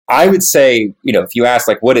I would say, if you ask,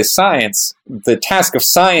 what is science? The task of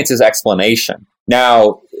science is explanation.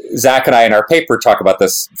 Now, Zach and I in our paper talk about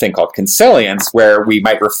this thing called consilience, where we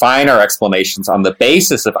might refine our explanations on the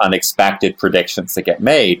basis of unexpected predictions that get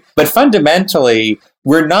made. But fundamentally,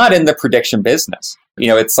 we're not in the prediction business.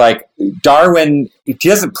 It's like Darwin, he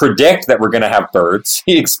doesn't predict that we're going to have birds.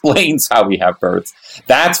 He explains how we have birds.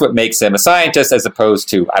 That's what makes him a scientist as opposed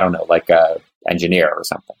to, I don't know, like an engineer or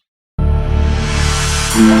something.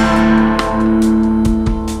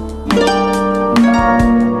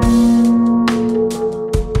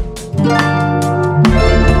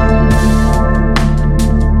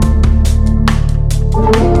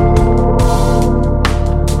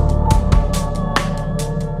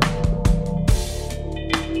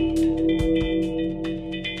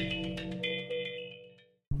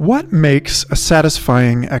 What makes a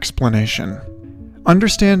satisfying explanation?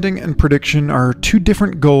 Understanding and prediction are two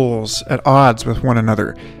different goals at odds with one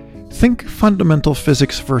another. Think fundamental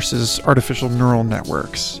physics versus artificial neural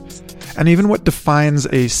networks. And even what defines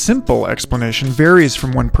a simple explanation varies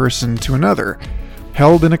from one person to another.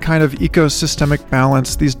 Held in a kind of ecosystemic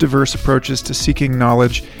balance, these diverse approaches to seeking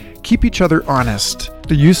knowledge keep each other honest.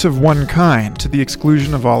 The use of one kind to the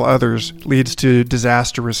exclusion of all others leads to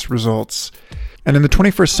disastrous results. And in the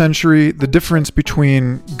 21st century, the difference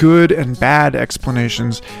between good and bad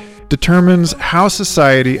explanations determines how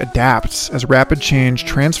society adapts as rapid change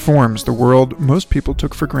transforms the world most people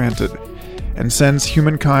took for granted and sends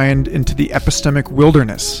humankind into the epistemic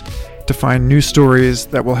wilderness to find new stories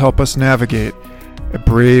that will help us navigate a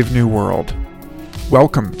brave new world.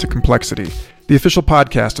 Welcome to Complexity, the official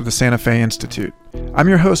podcast of the Santa Fe Institute. I'm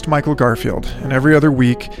your host, Michael Garfield, and every other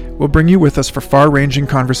week, we'll bring you with us for far-ranging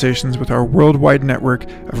conversations with our worldwide network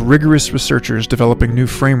of rigorous researchers developing new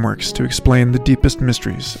frameworks to explain the deepest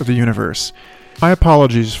mysteries of the universe. My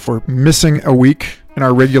apologies for missing a week in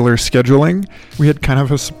our regular scheduling. We had kind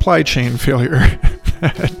of a supply chain failure.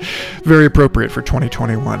 Very appropriate for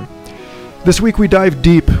 2021. This week we dive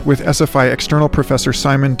deep with SFI external professor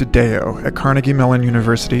Simon DeDeo at Carnegie Mellon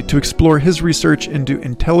University to explore his research into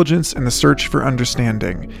intelligence and the search for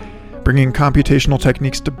understanding, bringing computational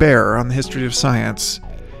techniques to bear on the history of science,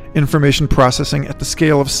 information processing at the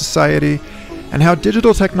scale of society, and how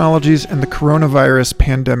digital technologies and the coronavirus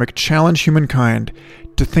pandemic challenge humankind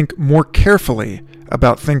to think more carefully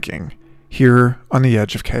about thinking here on the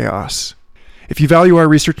edge of chaos. If you value our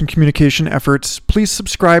research and communication efforts, please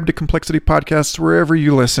subscribe to Complexity Podcasts wherever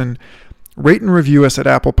you listen, rate and review us at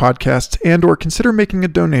Apple Podcasts, and or consider making a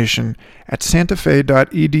donation at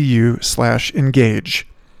santafe.edu/engage.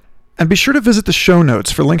 And be sure to visit the show notes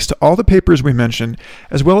for links to all the papers we mentioned,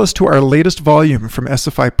 as well as to our latest volume from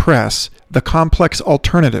SFI Press, The Complex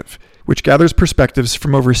Alternative, which gathers perspectives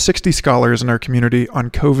from over 60 scholars in our community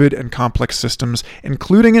on COVID and complex systems,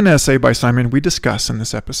 including an essay by Simon we discuss in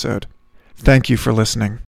this episode. Thank you for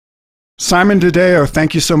listening. Simon DeDeo,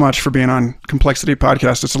 thank you so much for being on Complexity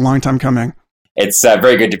Podcast. It's a long time coming. It's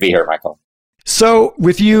very good to be here, Michael. So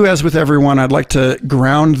with you, as with everyone, I'd like to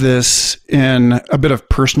ground this in a bit of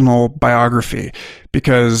personal biography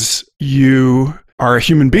because you are a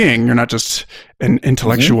human being. You're not just an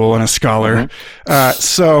intellectual and a scholar.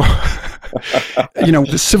 So,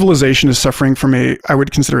 the civilization is suffering from I would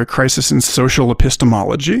consider a crisis in social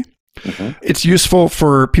epistemology. It's useful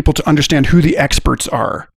for people to understand who the experts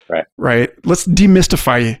are, right? Let's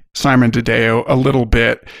demystify Simon DeDeo a little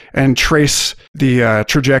bit and trace the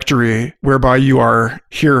trajectory whereby you are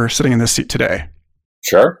here sitting in this seat today.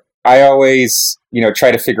 Sure. I always, try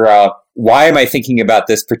to figure out, why am I thinking about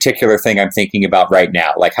this particular thing I'm thinking about right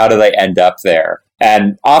now? Like, how did I end up there?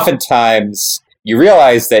 And oftentimes you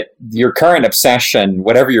realize that your current obsession,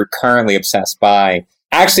 whatever you're currently obsessed by,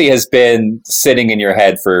 actually has been sitting in your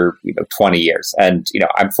head for 20 years. And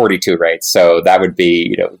I'm 42, right? So that would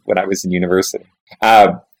be when I was in university.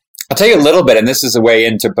 I'll tell you a little bit, and this is a way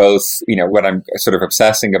into both what I'm sort of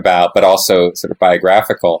obsessing about, but also sort of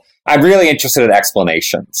biographical. I'm really interested in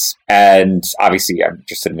explanations, and obviously I'm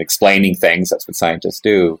interested in explaining things. That's what scientists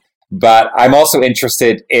do. But I'm also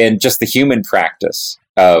interested in just the human practice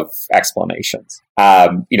of explanations.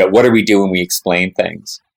 What do we do when we explain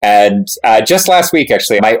things? And just last week,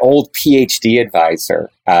 actually, my old PhD advisor,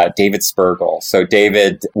 David Spergel. So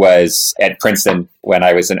David was at Princeton when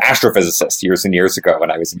I was an astrophysicist years and years ago when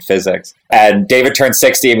I was in physics. And David turned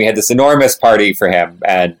 60 and we had this enormous party for him.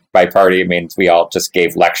 And by party, I mean, we all just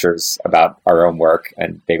gave lectures about our own work,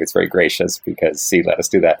 and David's very gracious because he let us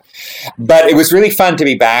do that. But it was really fun to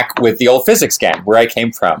be back with the old physics gang where I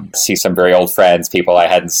came from, see some very old friends, people I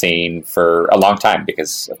hadn't seen for a long time,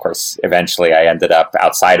 because, of course, eventually I ended up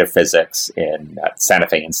outside of physics in Santa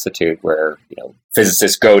Fe Institute, where,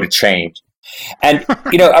 physicists go to change. And,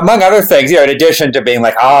 among other things, in addition to being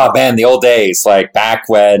like, man, the old days, like back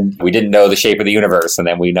when we didn't know the shape of the universe, and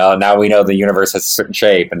then now we know the universe has a certain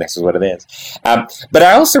shape, and this is what it is. But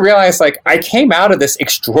I also realized, like, I came out of this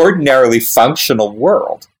extraordinarily functional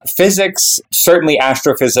world. Physics, certainly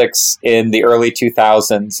astrophysics in the early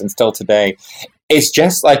 2000s and still today, is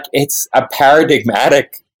just like, it's a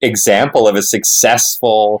paradigmatic example of a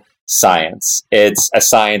successful science. It's a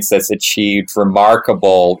science that's achieved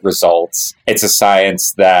remarkable results. It's a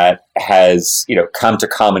science that has, come to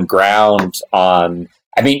common ground on,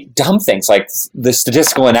 dumb things like the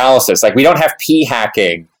statistical analysis. Like, we don't have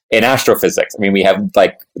p-hacking in astrophysics. We have,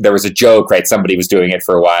 there was a joke, right? Somebody was doing it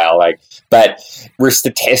for a while, but we're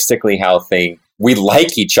statistically healthy. We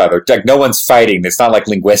like each other. Like, no one's fighting. It's not like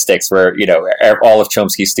linguistics where, all of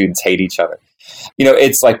Chomsky's students hate each other.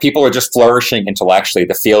 It's like people are just flourishing intellectually.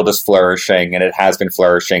 The field is flourishing, and it has been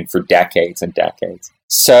flourishing for decades and decades.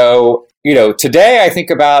 So, today I think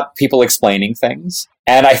about people explaining things,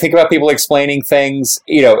 and I think about people explaining things,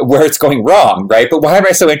 where it's going wrong, right? But why am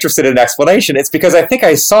I so interested in explanation? It's because I think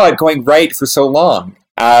I saw it going right for so long.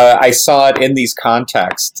 I saw it in these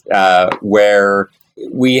contexts where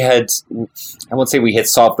we had, I won't say we had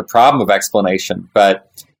solved the problem of explanation, but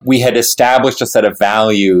we had established a set of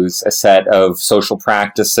values, a set of social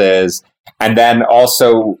practices, and then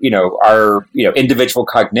also, our, individual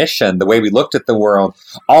cognition, the way we looked at the world.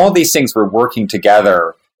 All of these things were working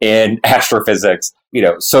together in astrophysics,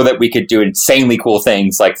 so that we could do insanely cool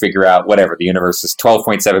things like figure out whatever, the universe is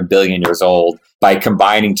 12.7 billion years old by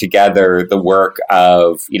combining together the work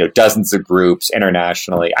of, dozens of groups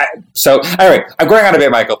internationally. So anyway, I'm going on a bit,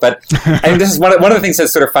 Michael, but I think this is one of the things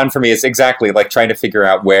that's sort of fun for me is exactly like trying to figure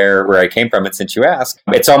out where I came from. And since you asked,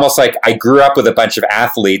 it's almost like I grew up with a bunch of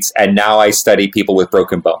athletes and now I study people with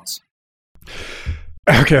broken bones.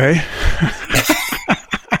 Okay.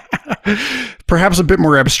 Perhaps a bit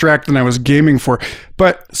more abstract than I was gaming for.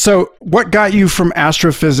 But so what got you from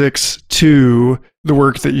astrophysics to the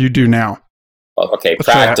work that you do now? Okay,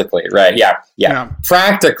 practically, right? Yeah.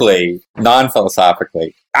 Practically,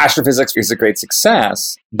 non-philosophically, astrophysics is a great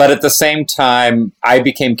success. But at the same time, I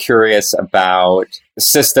became curious about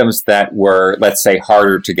systems that were, let's say,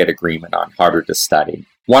 harder to get agreement on, harder to study.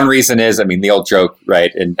 One reason is, the old joke,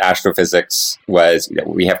 right, in astrophysics was,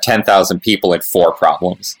 we have 10,000 people and 4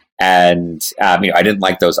 problems. And, I didn't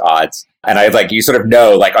like those odds. And you sort of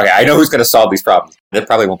know, okay, I know who's going to solve these problems. It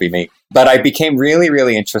probably won't be me. But I became really,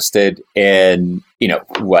 really interested in,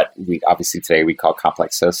 what we obviously today we call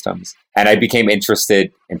complex systems. And I became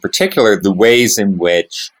interested in particular the ways in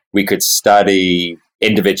which we could study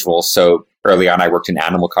individuals. So early on, I worked in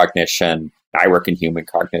animal cognition. I work in human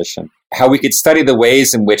cognition. How we could study the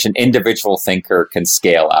ways in which an individual thinker can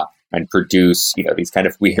scale up and produce, these kind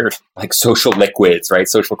of weird, social liquids, right?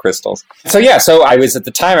 Social crystals. So I was, at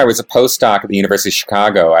the time, I was a postdoc at the University of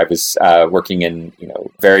Chicago. I was working in,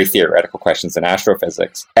 very theoretical questions in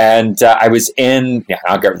astrophysics. And I was in,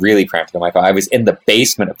 I'll get really practical, Michael. I was in the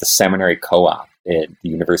basement of the seminary co-op at the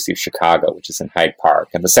University of Chicago, which is in Hyde Park.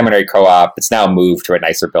 And the seminary co-op, it's now moved to a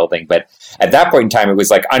nicer building. But at that point in time, it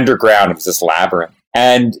was underground. It was this labyrinth.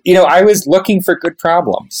 And, I was looking for good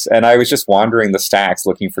problems, and I was just wandering the stacks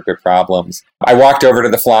looking for good problems. I walked over to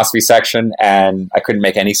the philosophy section, and I couldn't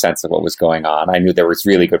make any sense of what was going on. I knew there was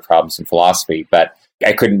really good problems in philosophy, but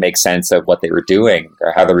I couldn't make sense of what they were doing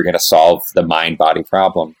or how they were going to solve the mind-body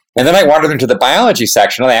problem. And then I wandered into the biology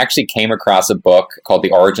section, and I actually came across a book called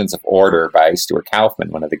The Origins of Order by Stuart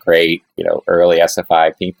Kauffman, one of the great, early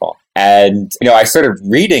SFI people. And, I started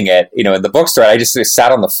reading it, in the bookstore. I just sort of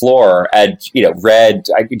sat on the floor and, read,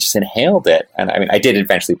 I just inhaled it. And I did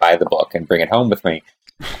eventually buy the book and bring it home with me.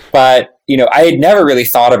 But, I had never really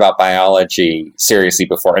thought about biology seriously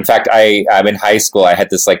before. In fact, I'm in high school. I had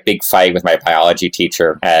this big fight with my biology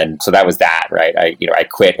teacher. And so that was that, right? I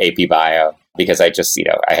quit AP Bio because I just,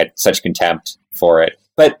 I had such contempt for it.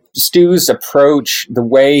 But Stu's approach, the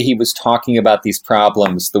way he was talking about these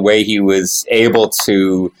problems, the way he was able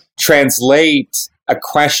to translate a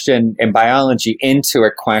question in biology into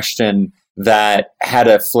a question that had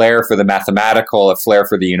a flair for the mathematical, a flair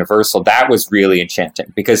for the universal, that was really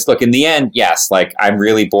enchanting. Because, look, in the end, yes, I'm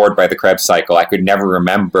really bored by the Krebs cycle. I could never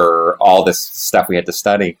remember all this stuff we had to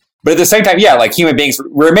study. But at the same time, yeah, like human beings,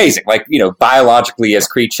 we're amazing. Like, biologically as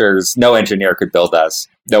creatures, no engineer could build us.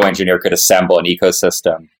 No engineer could assemble an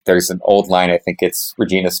ecosystem. There's an old line, I think it's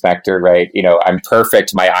Regina Spektor, right? I'm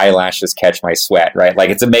perfect. My eyelashes catch my sweat, right?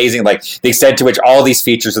 Like, it's amazing, like the extent to which all these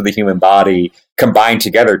features of the human body combine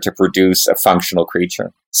together to produce a functional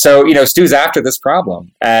creature. So, Stu's after this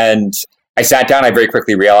problem. And I sat down, I very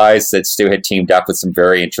quickly realized that Stu had teamed up with some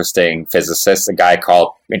very interesting physicists, a guy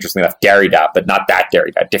called, interestingly enough, Derrida, but not that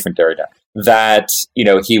Derrida, different Derrida, that,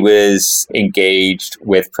 he was engaged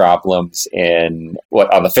with problems in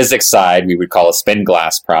what on the physics side we would call a spin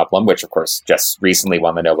glass problem, which of course just recently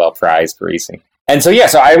won the Nobel Prize for easing. And so,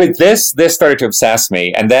 this started to obsess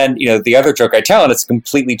me. And then, the other joke I tell, and it's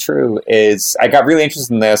completely true, is I got really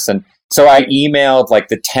interested in this. And so I emailed like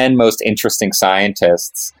the 10 most interesting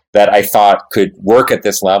scientists that I thought could work at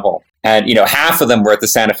this level. And, half of them were at the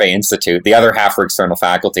Santa Fe Institute. The other half were external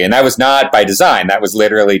faculty. And that was not by design. That was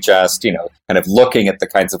literally just, kind of looking at the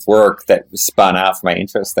kinds of work that spun out from my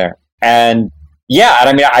interest there. And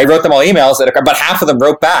I wrote them all emails, and about half of them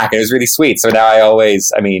wrote back. And it was really sweet. So now I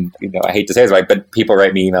always, I hate to say this, right, but people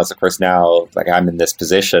write me emails, of course, now, like I'm in this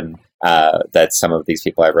position that some of these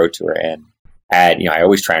people I wrote to are in. And, I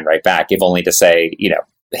always try and write back, if only to say,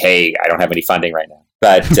 hey, I don't have any funding right now.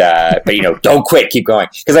 But don't quit, keep going.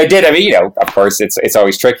 Because I did, of course, it's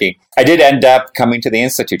always tricky. I did end up coming to the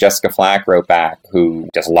Institute. Jessica Flack wrote back, who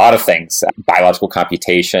does a lot of things, biological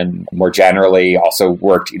computation, more generally, also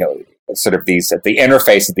worked, sort of these, at the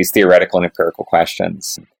interface of these theoretical and empirical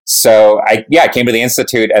questions. So I came to the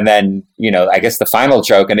Institute, and then, I guess the final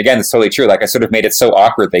joke, and again, it's totally true, like I sort of made it so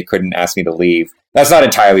awkward they couldn't ask me to leave. That's not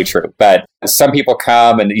entirely true, but some people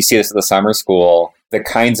come, and you see this at the summer school, the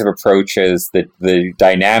kinds of approaches, the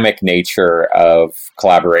dynamic nature of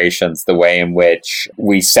collaborations, the way in which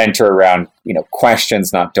we center around,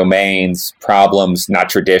 questions, not domains, problems, not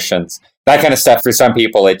traditions, that kind of stuff. For some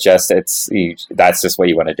people, that's just what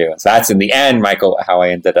you want to do. So that's in the end, Michael, how I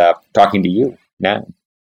ended up talking to you now.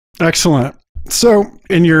 Excellent. So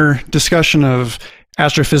in your discussion of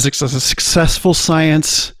astrophysics as a successful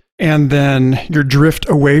science, and then your drift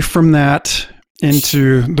away from that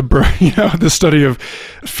into the study of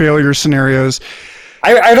failure scenarios.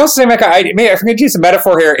 I'd also say, Mecca, I'm going to use a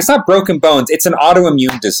metaphor here. It's not broken bones. It's an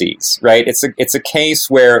autoimmune disease, right? It's a case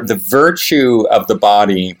where the virtue of the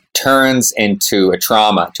body turns into a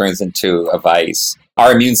trauma, turns into a vice.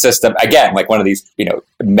 Our immune system, again, like one of these,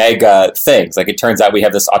 mega things. Like it turns out we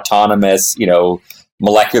have this autonomous,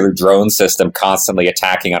 molecular drone system constantly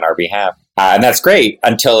attacking on our behalf. And that's great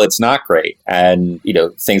until it's not great. And,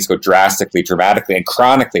 things go drastically, dramatically, and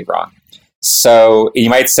chronically wrong. So you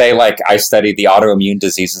might say, like, I study the autoimmune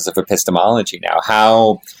diseases of epistemology now,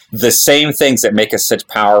 how the same things that make us such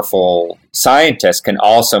powerful scientists can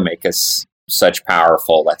also make us such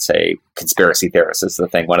powerful, let's say, conspiracy theorists is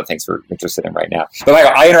one of the things we're interested in right now. But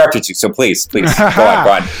Michael, I interrupted you, so please, go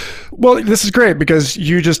on. Well, this is great because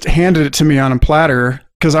you just handed it to me on a platter,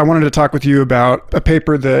 because I wanted to talk with you about a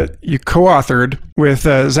paper that you co-authored with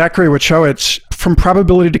Zachary Wachowicz, From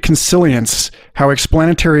Probability to Consilience, How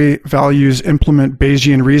Explanatory Values Implement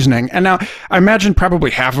Bayesian Reasoning. And now, I imagine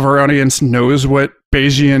probably half of our audience knows what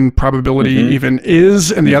Bayesian probability even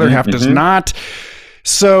is, and the other half does not.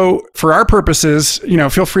 So for our purposes,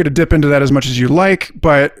 feel free to dip into that as much as you like.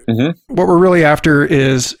 But what we're really after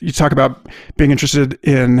is you talk about being interested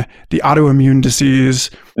in the autoimmune disease.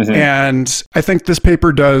 And I think this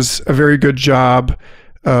paper does a very good job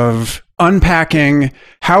of unpacking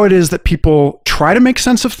how it is that people try to make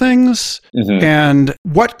sense of things and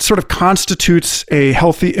what sort of constitutes a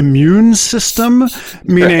healthy immune system,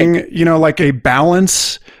 meaning, like a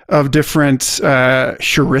balance of different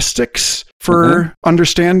heuristics for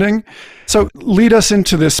understanding. So lead us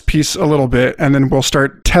into this piece a little bit, and then we'll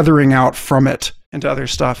start tethering out from it into other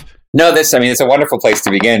stuff. No, it's a wonderful place to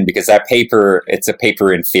begin, because that paper, it's a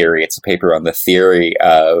paper in theory. It's a paper on the theory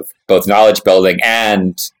of both knowledge building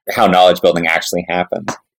and how knowledge building actually happens.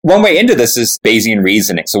 One way into this is Bayesian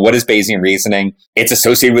reasoning. So what is Bayesian reasoning? It's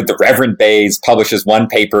associated with the Reverend Bayes, publishes one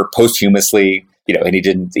paper posthumously, and he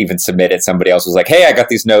didn't even submit it. Somebody else was like, hey, I got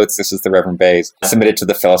these notes. This is the Reverend Bayes. Submitted to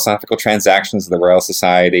the Philosophical Transactions of the Royal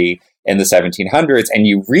Society in the 1700s. And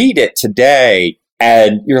you read it today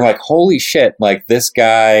and you're like, holy shit, like this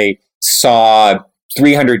guy saw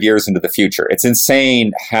 300 years into the future. It's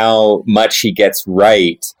insane how much he gets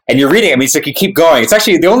right And you're reading, I mean, it's like you keep going. It's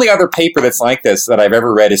actually the only other paper that's like this that I've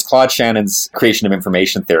ever read is Claude Shannon's Creation of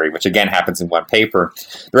Information Theory, which again happens in one paper.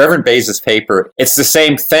 The Reverend Bayes' paper, it's the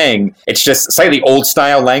same thing. It's just slightly old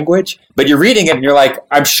style language, but you're reading it and you're like,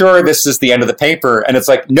 I'm sure this is the end of the paper. And it's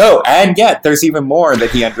like, no, and yet there's even more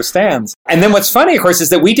that he understands. And then what's funny, of course, is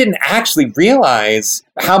that we didn't actually realize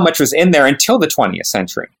how much was in there until the 20th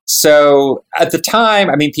century. So at the time,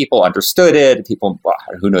 I mean, people understood it. People, well,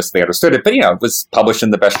 who knows if they understood it, but, you know, it was published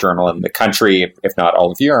in the best journal in the country, if not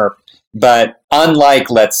all of Europe. But unlike,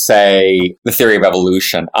 let's say, the theory of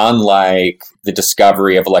evolution, unlike the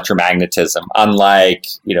discovery of electromagnetism, unlike,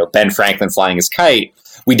 you know, Ben Franklin flying his kite,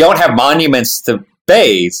 we don't have monuments to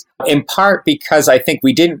Bayes, in part because I think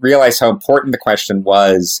we didn't realize how important the question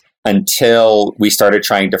was until we started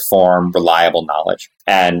trying to form reliable knowledge.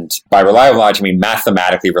 And by reliable knowledge, I mean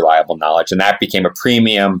mathematically reliable knowledge. And that became a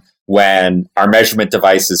premium when our measurement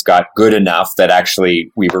devices got good enough that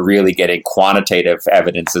actually we were really getting quantitative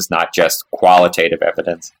evidence as not just qualitative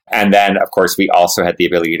evidence. And then, of course, we also had the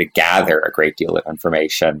ability to gather a great deal of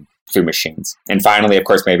information through machines. And finally, of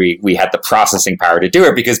course, maybe we had the processing power to do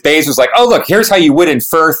it because Bayes was like, oh, look, here's how you would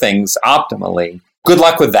infer things optimally. Good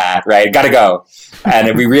luck with that, right? Got to go.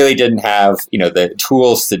 And we really didn't have, you know, the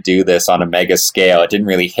tools to do this on a mega scale. It didn't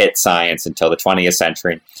really hit science until the 20th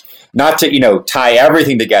century. Not to, you know, tie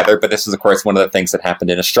everything together, but this is, of course, one of the things that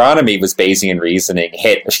happened in astronomy was Bayesian reasoning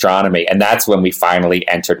hit astronomy. And that's when we finally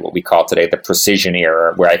entered what we call today the precision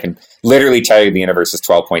era, where I can literally tell you the universe is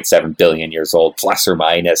 12.7 billion years old, plus or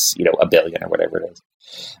minus, you know, a billion or whatever it is.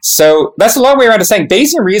 So that's a long way around to saying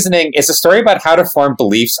Bayesian reasoning is a story about how to form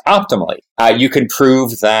beliefs optimally. You can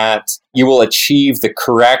prove that you will achieve the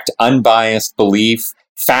correct, unbiased belief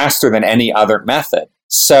faster than any other method.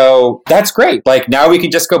 So that's great. Like now we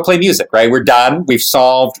can just go play music, right? We're done. We've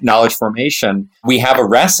solved knowledge formation. We have a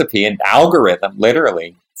recipe, an algorithm,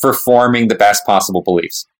 literally, for forming the best possible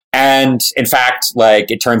beliefs. And in fact,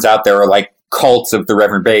 like it turns out there are like cults of the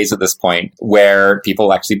Reverend Bayes at this point where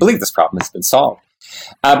people actually believe this problem has been solved.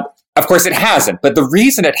 Of course, it hasn't, but the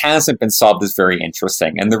reason it hasn't been solved is very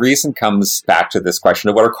interesting. And the reason comes back to this question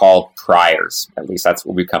of what are called priors. At least that's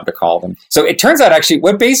what we've come to call them. So it turns out actually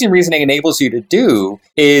what Bayesian reasoning enables you to do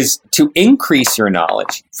is to increase your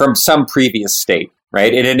knowledge from some previous state,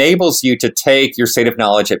 right? It enables you to take your state of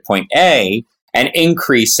knowledge at point A and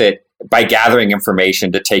increase it by gathering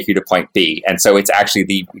information to take you to point B. And so it's actually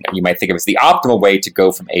the, you might think of it as the optimal way to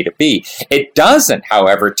go from A to B. It doesn't,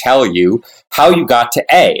 however, tell you how you got to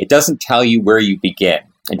A. It doesn't tell you where you begin.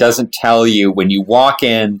 It doesn't tell you when you walk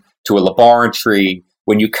in to a laboratory,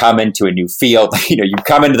 when you come into a new field, you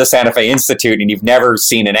come into the Santa Fe Institute and you've never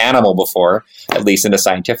seen an animal before, at least in a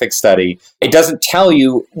scientific study. It doesn't tell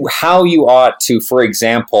you how you ought to, for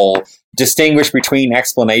example, distinguish between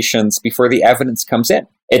explanations before the evidence comes in.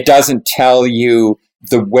 It doesn't tell you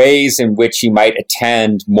the ways in which you might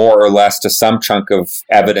attend more or less to some chunk of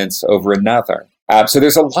evidence over another. So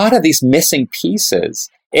there's a lot of these missing pieces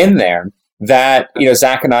in there that,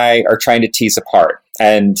 Zach and I are trying to tease apart.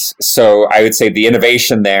 And so I would say the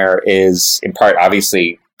innovation there is, in part,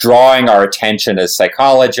 obviously, drawing our attention as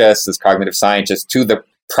psychologists, as cognitive scientists, to the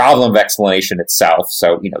problem of explanation itself.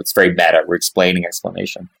 So, it's very meta. We're explaining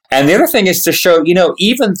explanation. And the other thing is to show,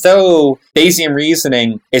 even though Bayesian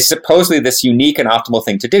reasoning is supposedly this unique and optimal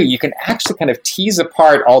thing to do, you can actually kind of tease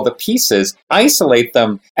apart all the pieces, isolate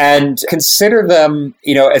them, and consider them,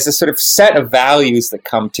 as a sort of set of values that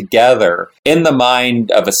come together in the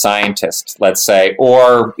mind of a scientist, let's say,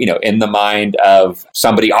 or, in the mind of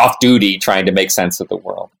somebody off duty trying to make sense of the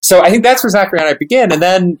world. So I think that's where Zachary and I begin. And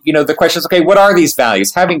then, the question is, okay, what are these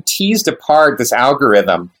values? Having teased apart this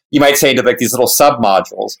algorithm, you might say into these little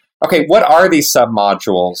submodules. Okay, what are these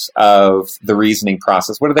submodules of the reasoning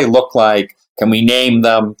process? What do they look like? Can we name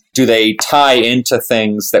them? Do they tie into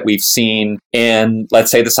things that we've seen in,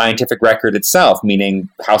 let's say, the scientific record itself, meaning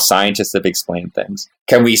how scientists have explained things?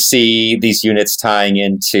 Can we see these units tying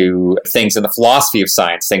into things in the philosophy of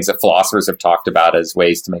science, things that philosophers have talked about as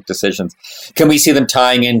ways to make decisions? Can we see them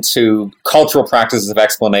tying into cultural practices of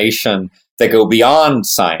explanation that go beyond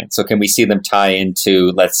science? So can we see them tie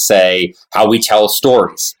into, let's say, how we tell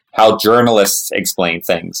stories, how journalists explain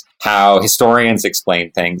things, how historians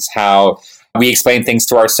explain things, how we explain things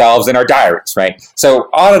to ourselves in our diaries, right? So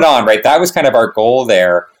on and on, right? That was kind of our goal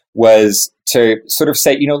there, was to sort of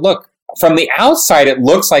say, look, from the outside, it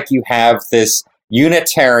looks like you have this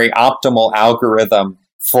unitary optimal algorithm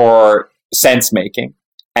for sense making.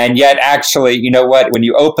 And yet actually, when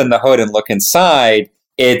you open the hood and look inside,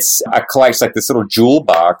 it's a collection, like this little jewel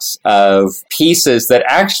box of pieces that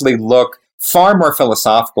actually look far more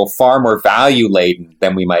philosophical, far more value-laden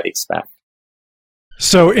than we might expect.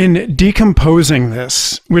 So in decomposing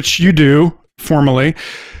this, which you do formally,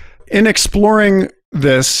 in exploring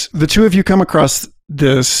this, the two of you come across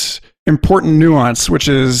this important nuance, which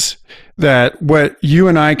is that what you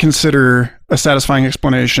and I consider a satisfying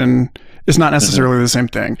explanation is not necessarily the same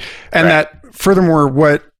thing. And that furthermore,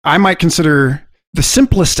 what I might consider the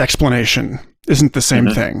simplest explanation isn't the same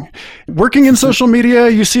thing. Working in social media,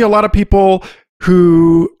 you see a lot of people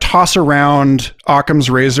who toss around Occam's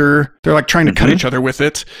razor. They're like trying to cut each other with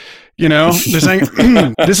it. You know, they're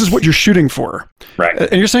saying, this is what you're shooting for. Right.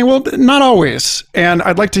 And you're saying, well, not always. And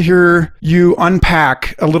I'd like to hear you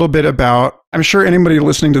unpack a little bit about, I'm sure anybody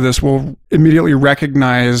listening to this will immediately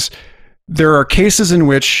recognize there are cases in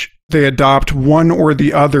which they adopt one or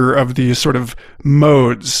the other of these sort of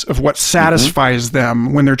modes of what satisfies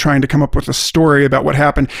them when they're trying to come up with a story about what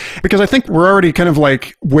happened. Because I think we're already kind of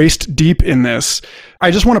like waist deep in this. I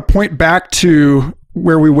just want to point back to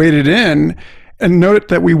where we waded in and note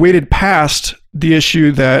that we waded past the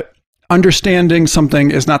issue that understanding something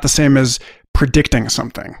is not the same as predicting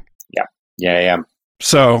something. Yeah.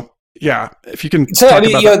 So, yeah, if you can So, talk I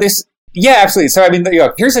mean, about you know, that. this, yeah, absolutely. So, I mean, you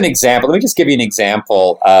know, here's an example. Let me just give you an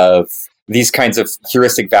example of these kinds of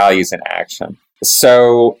heuristic values in action.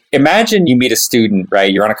 So imagine you meet a student,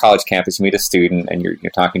 right? You're on a college campus, you meet a student and you're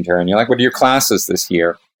talking to her and you're like, what are your classes this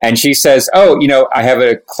year? And she says, oh, you know, I have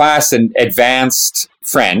a class in advanced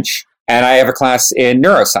French and I have a class in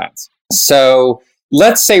neuroscience. So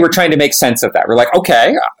let's say we're trying to make sense of that. We're like,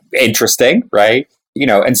 okay, interesting, right? You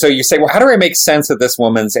know, and so you say, well, how do I make sense of this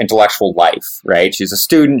woman's intellectual life, right? She's a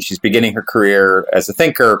student. She's beginning her career as a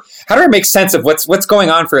thinker. How do I make sense of what's going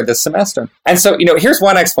on for her this semester? And so, you know, here's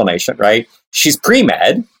one explanation, right? She's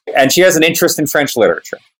pre-med and she has an interest in French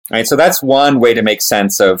literature, right? So that's one way to make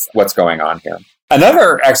sense of what's going on here.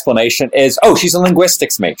 Another explanation is, oh, she's a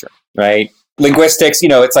linguistics major, right? Linguistics, you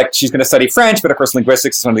know, it's like she's going to study French, but of course,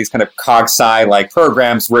 linguistics is one of these kind of cog-sci-like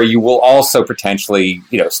programs where you will also potentially,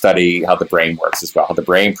 you know, study how the brain works as well, how the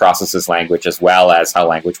brain processes language as well as how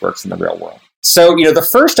language works in the real world. So, you know, the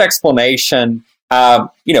first explanation,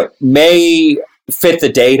 you know, may fit the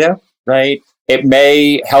data, right? It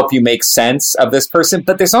may help you make sense of this person,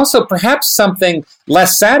 but there's also perhaps something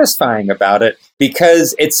less satisfying about it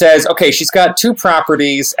because it says, okay, she's got two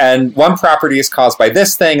properties and one property is caused by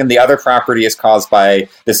this thing and the other property is caused by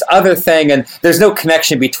this other thing. And there's no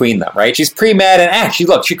connection between them, right? She's pre-med and actually,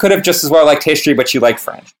 look, she could have just as well liked history, but she liked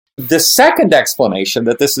French. The second explanation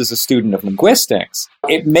that this is a student of linguistics,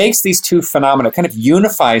 it makes these two phenomena, kind of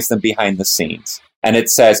unifies them behind the scenes. And it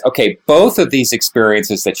says, okay, both of these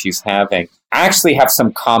experiences that she's having actually have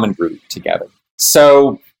some common root together.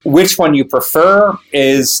 So which one you prefer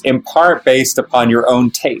is in part based upon your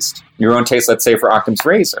own taste. Your own taste, let's say, for Occam's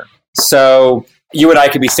razor. So you and I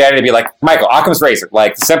could be standing and be like, Michael, Occam's razor,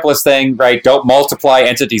 like the simplest thing, right? Don't multiply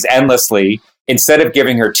entities endlessly. Instead of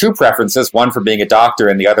giving her two preferences, one for being a doctor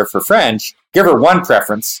and the other for French, give her one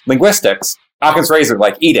preference, linguistics. Occam's razor,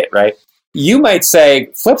 like, eat it, right? You might say,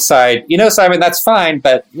 flip side, you know, Simon, that's fine,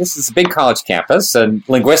 but this is a big college campus, and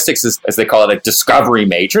linguistics is, as they call it, a discovery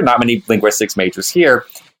major. Not many linguistics majors here.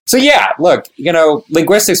 So yeah, look, you know,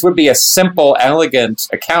 linguistics would be a simple, elegant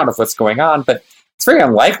account of what's going on, but it's very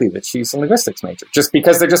unlikely that she's a linguistics major, just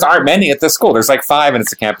because there just aren't many at this school. There's like 5, and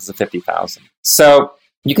it's a campus of 50,000. So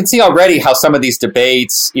you can see already how some of these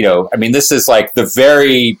debates, you know, I mean, this is like the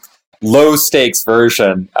very low stakes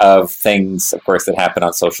version of things, of course, that happen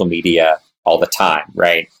on social media all the time,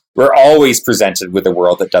 right? We're always presented with a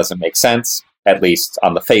world that doesn't make sense, at least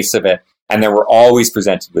on the face of it. And then we're always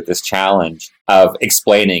presented with this challenge of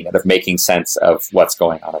explaining and of making sense of what's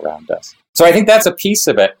going on around us. So I think that's a piece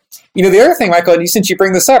of it. You know, the other thing, Michael, and since you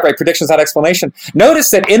bring this up, right, predictions, not explanation, notice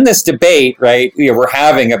that in this debate, right, you know, we're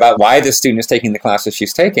having about why this student is taking the classes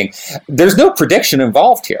she's taking, there's no prediction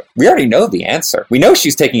involved here. We already know the answer. We know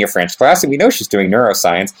she's taking a French class and we know she's doing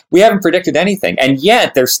neuroscience. We haven't predicted anything. And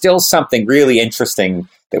yet there's still something really interesting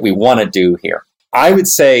that we want to do here. I would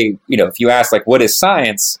say, you know, if you ask, like, what is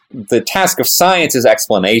science? The task of science is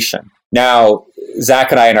explanation. Now,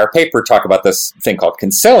 Zach and I in our paper talk about this thing called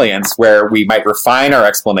consilience, where we might refine our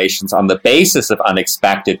explanations on the basis of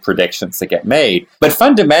unexpected predictions that get made. But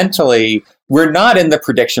fundamentally, we're not in the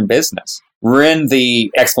prediction business. We're in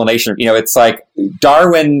the explanation. You know, it's like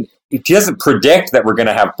Darwin, he doesn't predict that we're going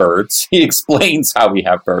to have birds. He explains how we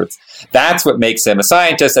have birds. That's what makes him a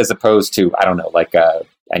scientist as opposed to, I don't know, like an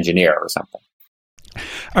engineer or something.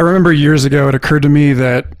 I remember years ago, it occurred to me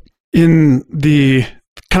that in the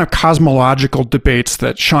kind of cosmological debates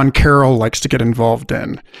that Sean Carroll likes to get involved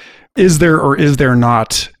in, is there or is there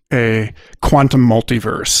not a quantum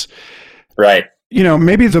multiverse? Right. You know,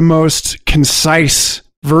 maybe the most concise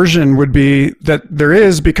version would be that there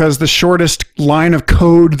is, because the shortest line of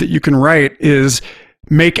code that you can write is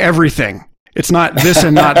make everything. It's not this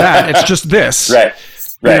and not that. It's just this. Right.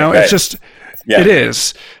 It's just, it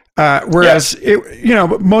is. Whereas,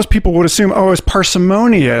 most people would assume, it's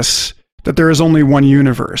parsimonious that there is only one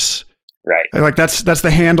universe. Right. Like that's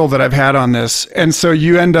the handle that I've had on this. And so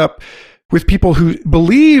you end up with people who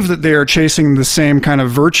believe that they are chasing the same kind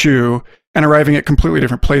of virtue and arriving at completely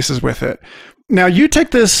different places with it. Now, you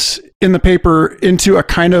take this in the paper into a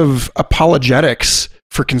kind of apologetics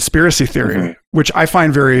for conspiracy theory, which I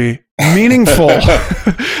find very meaningful.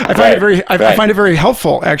 I find it very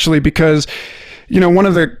helpful, actually, because one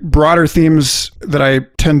of the broader themes that I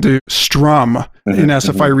tend to strum in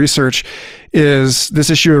SFI research is this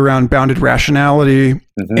issue around bounded rationality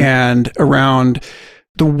and around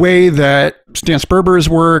the way that Stan Sperber's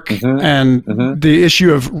work and the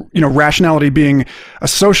issue of, rationality being a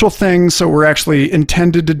social thing. So we're actually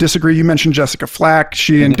intended to disagree. You mentioned Jessica Flack.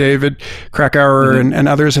 She and David Krakauer and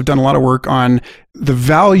others have done a lot of work on the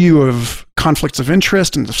value of conflicts of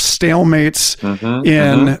interest and the stalemates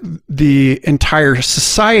in the entire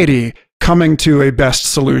society coming to a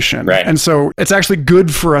best solution. Right. And so it's actually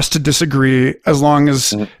good for us to disagree as long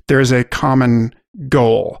as there's a common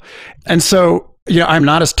goal. And so, I'm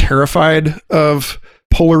not as terrified of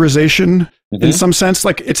polarization in some sense.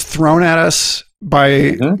 Like, it's thrown at us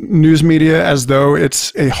by news media as though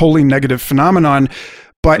it's a wholly negative phenomenon.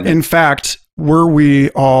 But in fact, were we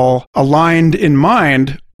all aligned in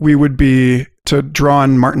mind, we would be, to draw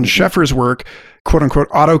on Martin Scheffer's work, quote unquote,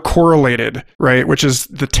 autocorrelated, right? Which is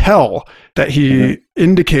the tell that he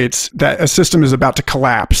indicates that a system is about to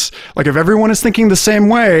collapse. Like, if everyone is thinking the same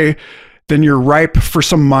way, then you're ripe for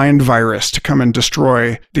some mind virus to come and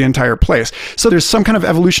destroy the entire place. So there's some kind of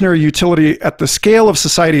evolutionary utility at the scale of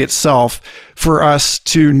society itself for us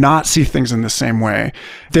to not see things in the same way.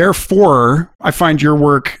 Therefore, I find your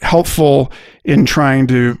work helpful in trying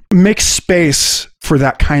to make space for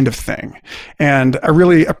that kind of thing. And I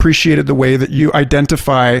really appreciated the way that you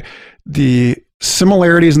identify the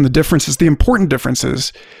similarities and the differences, the important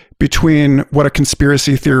differences between what a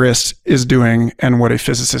conspiracy theorist is doing and what a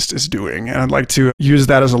physicist is doing. And I'd like to use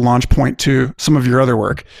that as a launch point to some of your other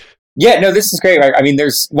work. Yeah, no, this is great. I mean,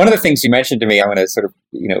 there's one of the things you mentioned to me, I want to sort of,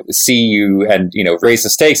 see you and, raise the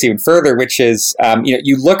stakes even further, which is,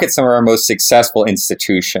 you look at some of our most successful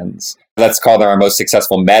institutions. Let's call them our most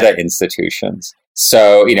successful meta institutions.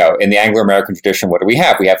 So, in the Anglo-American tradition, what do we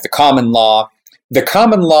have? We have the common law. The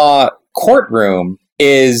common law courtroom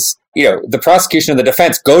is, the prosecution and the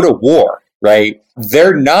defense go to war, right?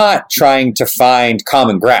 They're not trying to find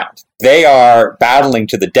common ground. They are battling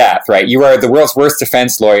to the death, right? You are the world's worst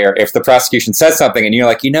defense lawyer if the prosecution says something and you're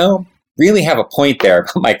like, really have a point there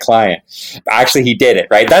about my client. Actually, he did it,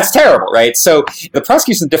 right? That's terrible, right? So the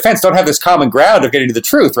prosecution and defense don't have this common ground of getting to the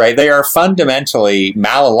truth, right? They are fundamentally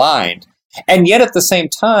malaligned. And yet at the same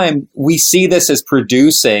time, we see this as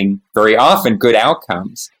producing very often good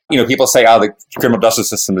outcomes. People say, the criminal justice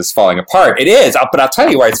system is falling apart. It is, but I'll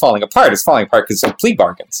tell you why it's falling apart. It's falling apart because of plea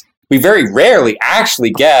bargains. We very rarely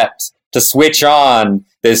actually get to switch on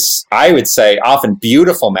this, I would say, often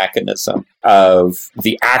beautiful mechanism of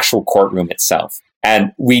the actual courtroom itself.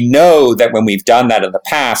 And we know that when we've done that in the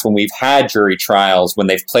past, when we've had jury trials, when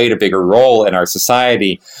they've played a bigger role in our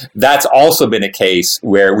society, that's also been a case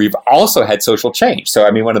where we've also had social change. So,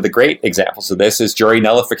 one of the great examples of this is jury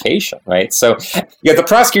nullification, right? So you have the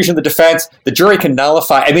prosecution, the defense, the jury can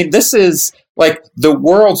nullify. This is like the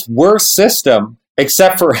world's worst system,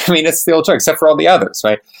 except for, it's the old joke, except for all the others,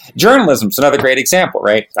 right? Journalism's another great example,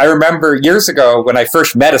 right? I remember years ago when I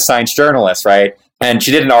first met a science journalist, right? And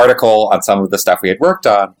she did an article on some of the stuff we had worked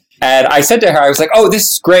on. And I said to her, I was like,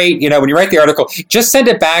 this is great. When you write the article, just send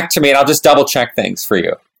it back to me and I'll just double check things for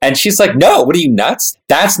you. And she's like, no, what are you, nuts?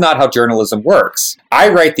 That's not how journalism works. I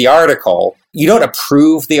write the article. You don't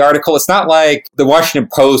approve the article. It's not like the Washington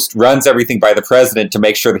Post runs everything by the president to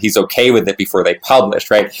make sure that he's okay with it before they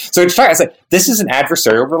publish, right? So it's like, this is an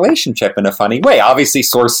adversarial relationship in a funny way. Obviously,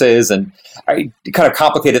 sources and kind of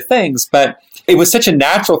complicated things, but it was such a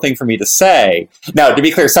natural thing for me to say. Now, to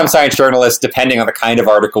be clear, some science journalists, depending on the kind of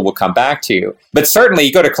article, will come back to you. But certainly,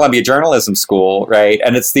 you go to Columbia Journalism School, right?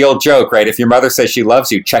 And it's the old joke, right? If your mother says she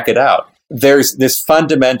loves you, check it out. There's this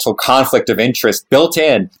fundamental conflict of interest built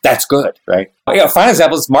in. That's good, right? Final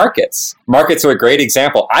example is markets. Markets are a great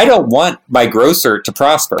example. I don't want my grocer to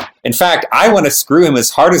prosper. In fact, I want to screw him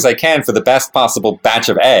as hard as I can for the best possible batch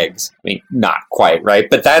of eggs. Not quite, right?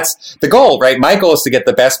 But that's the goal, right? My goal is to get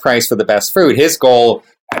the best price for the best fruit. His goal,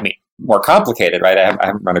 more complicated, right? I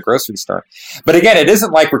haven't run a grocery store. But again, it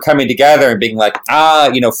isn't like we're coming together and being like,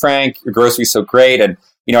 Frank, your grocery's so great, and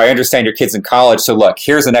I understand your kid's in college, so look,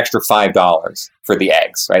 here's an extra $5 for the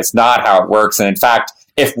eggs, right? It's not how it works. And in fact,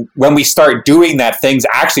 when we start doing that, things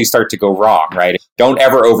actually start to go wrong, right? Don't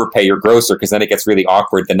ever overpay your grocer, because then it gets really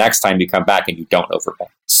awkward the next time you come back and you don't overpay.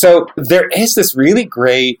 So there is this really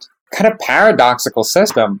great kind of paradoxical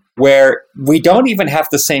system where we don't even have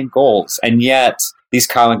the same goals, and yet these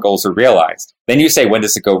common goals are realized. Then you say, when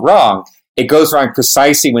does it go wrong? It goes wrong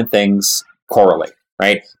precisely when things correlate,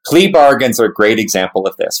 right? Plea bargains are a great example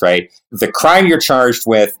of this, right? The crime you're charged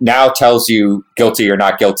with now tells you guilty or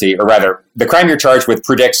not guilty, or rather, the crime you're charged with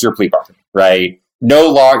predicts your plea bargain, right? No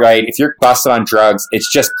law, right? If you're busted on drugs, it's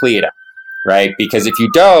just plea it out, right? Because if you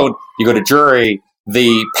don't, you go to jury,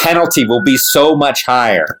 the penalty will be so much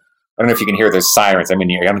higher. I don't know if you can hear those sirens. I don't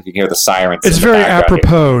know if you can hear the sirens. It's very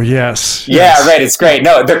apropos, yes. Yeah, right. It's great.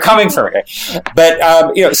 No, they're coming from it. But,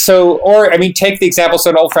 take the example. So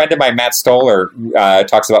an old friend of mine, Matt Stoller,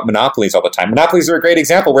 talks about monopolies all the time. Monopolies are a great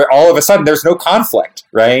example where all of a sudden there's no conflict,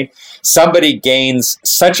 right? Somebody gains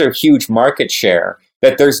such a huge market share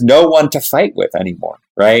that there's no one to fight with anymore,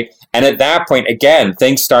 right? And at that point, again,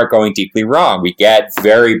 things start going deeply wrong. We get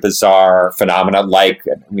very bizarre phenomena like,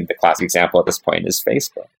 the classic example at this point is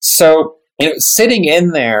Facebook. So, sitting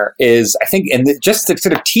in there is, I think, and just to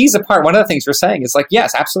sort of tease apart, one of the things you're saying is like,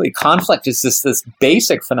 yes, absolutely, conflict is this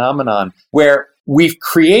basic phenomenon where we've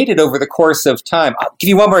created over the course of time. I'll give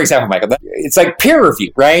you one more example, Michael. It's like peer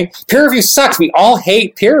review, right? Peer review sucks. We all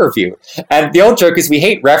hate peer review. And the old joke is we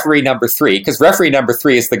hate referee number 3, because referee number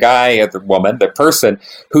 3 is the guy or the woman, the person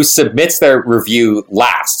who submits their review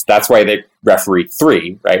last. That's why they referee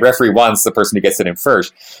 3, right? Referee 1's the person who gets it in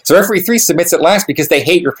first. So referee 3 submits it last because they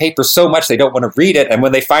hate your paper so much they don't want to read it. And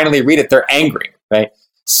when they finally read it, they're angry, right?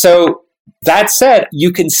 So that said,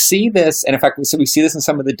 you can see this, and in fact, we see this in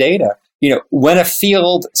some of the data. When a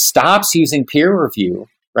field stops using peer review,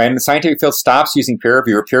 right, and the scientific field stops using peer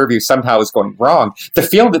review, or peer review somehow is going wrong, the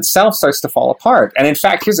field itself starts to fall apart. And in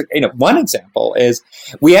fact, here's one example is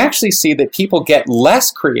we actually see that people get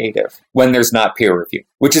less creative when there's not peer review,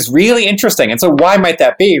 which is really interesting. And so why might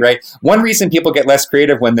that be, right? One reason people get less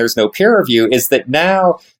creative when there's no peer review is that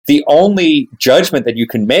now the only judgment that you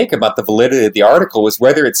can make about the validity of the article is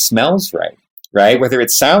whether it smells right? Whether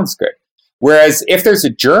it sounds good. Whereas if there's a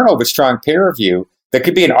journal with strong peer review, there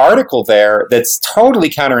could be an article there that's totally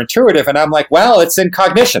counterintuitive. And I'm like, well, it's in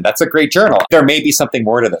Cognition. That's a great journal. There may be something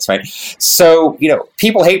more to this, right? So,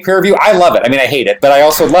 people hate peer review. I love it. I hate it, but I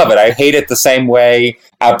also love it. I hate it the same way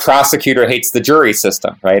a prosecutor hates the jury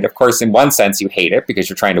system, right? Of course, in one sense, you hate it because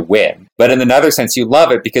you're trying to win. But in another sense, you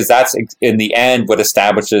love it because that's, in the end, what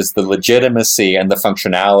establishes the legitimacy and the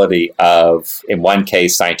functionality of, in one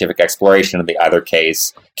case, scientific exploration, in the other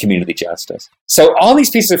case, community justice. So all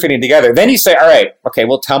these pieces are fitting together. Then you say, all right, okay,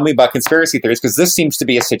 well, tell me about conspiracy theories, because this seems to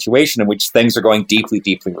be a situation in which things are going deeply,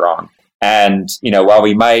 deeply wrong. And, while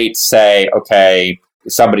we might say, okay,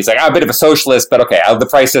 somebody's like, a bit of a socialist, but okay, the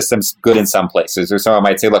price system's good in some places. Or someone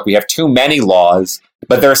might say, look, we have too many laws,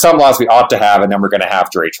 but there are some laws we ought to have, and then we're going to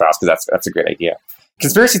have jury trials, because that's a great idea.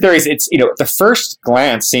 Conspiracy theories, it's, the first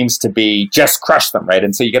glance seems to be just crush them, right?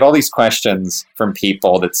 And so you get all these questions from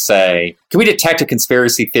people that say, can we detect a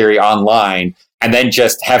conspiracy theory online and then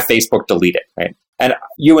just have Facebook delete it, right? And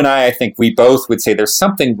you and I think we both would say there's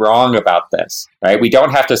something wrong about this, right? We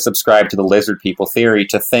don't have to subscribe to the lizard people theory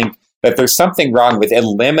to think that there's something wrong with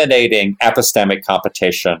eliminating epistemic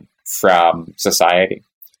competition from society.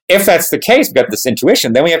 If that's the case, we've got this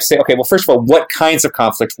intuition, then we have to say, okay, well, first of all, what kinds of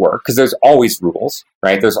conflict work? Because there's always rules,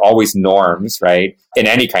 right? There's always norms, right? In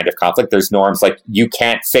any kind of conflict, there's norms like you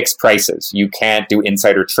can't fix prices. You can't do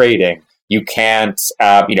insider trading. You can't,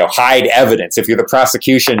 hide evidence. If you're the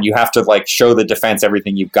prosecution, you have to show the defense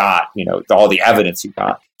everything you've got, all the evidence you've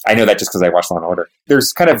got. I know that just because I watched Law and Order.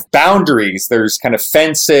 There's kind of boundaries. There's kind of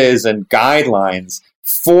fences and guidelines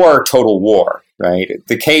for total war, right?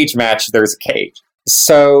 The cage match, there's a cage.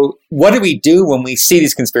 So what do we do when we see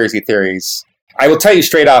these conspiracy theories? I will tell you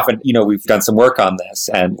straight off, and we've done some work on this,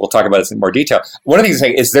 and we'll talk about this in more detail. One of the things to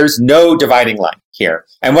say is there's no dividing line here.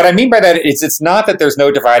 And what I mean by that is it's not that there's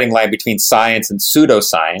no dividing line between science and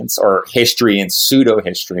pseudoscience or history and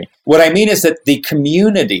pseudo-history. What I mean is that the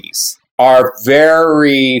communities are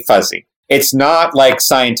very fuzzy. It's not like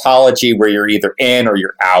Scientology where you're either in or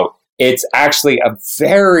you're out. It's actually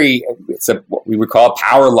what we would call a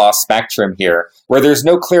power law spectrum here, where there's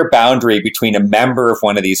no clear boundary between a member of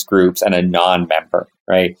one of these groups and a non-member,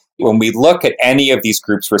 right? When we look at any of these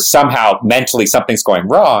groups where somehow mentally something's going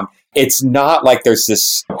wrong, It's not like there's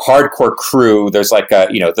this hardcore crew. There's like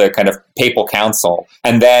the kind of papal council,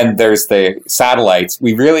 and then there's the satellites.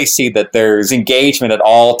 We really see that there's engagement at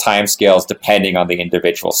all timescales depending on the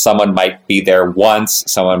individual. Someone might be there once,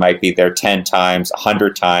 someone might be there 10 times,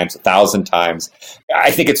 100 times, 1,000 times.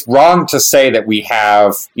 I think it's wrong to say that we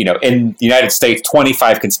have, in the United States,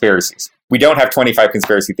 25 conspiracies. We don't have 25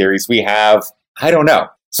 conspiracy theories. We have, I don't know,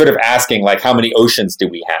 sort of asking, like, how many oceans do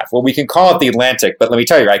we have? Well, we can call it the Atlantic, but let me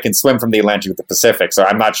tell you, I can swim from the Atlantic to the Pacific, so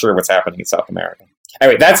I'm not sure what's happening in South America.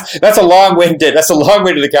 Anyway, that's a long-winded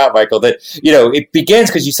account, Michael, that, it begins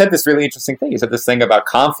because you said this really interesting thing. You said this thing about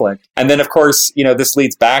conflict. And then, of course, this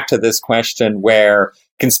leads back to this question where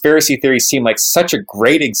conspiracy theories seem like such a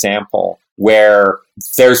great example where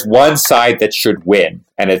there's one side that should win,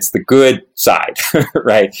 and it's the good side,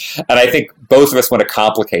 right? And I think both of us want to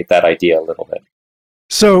complicate that idea a little bit.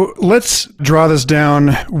 So let's draw this down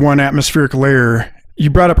one atmospheric layer. You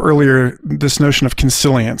brought up earlier this notion of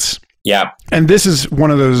consilience. Yeah. And this is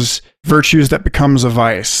one of those virtues that becomes a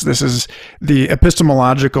vice. This is the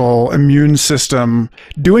epistemological immune system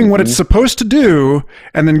doing what it's supposed to do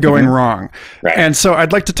and then going wrong. Right. And so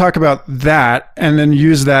I'd like to talk about that and then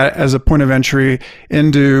use that as a point of entry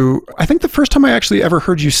into, I think, the first time I actually ever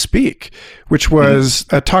heard you speak, which was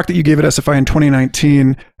a talk that you gave at SFI in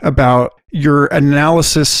 2019 about your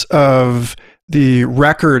analysis of the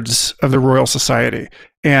records of the Royal Society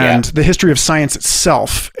and the history of science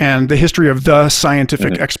itself and the history of the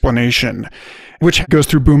scientific explanation, which goes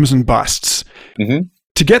through booms and busts.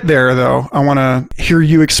 To get there, though, I want to hear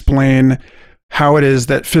you explain how it is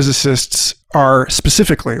that physicists are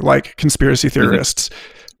specifically like conspiracy theorists.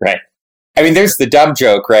 Right. I mean, there's the dumb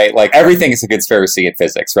joke, right? Like, everything is a conspiracy in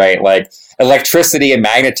physics, right? Like, electricity and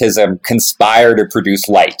magnetism conspire to produce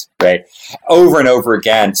light, right? Over and over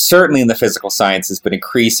again, certainly in the physical sciences, but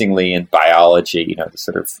increasingly in biology,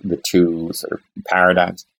 the two sort of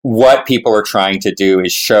paradigms. What people are trying to do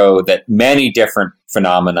is show that many different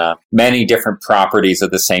phenomena, many different properties of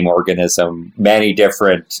the same organism, many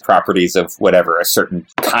different properties of whatever, a certain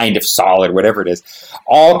kind of solid, whatever it is,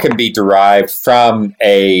 all can be derived from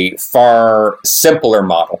a far simpler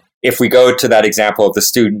model. If we go to that example of the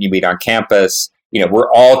student you meet on campus,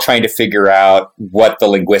 we're all trying to figure out what the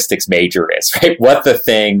linguistics major is, right? What the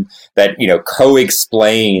thing that,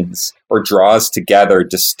 co-explains or draws together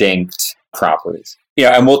distinct properties.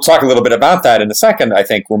 And we'll talk a little bit about that in a second, I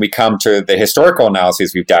think, when we come to the historical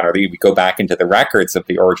analyses we've done, or we go back into the records of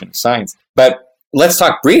the origin of science. But let's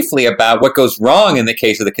talk briefly about what goes wrong in the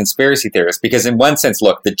case of the conspiracy theorists, because in one sense,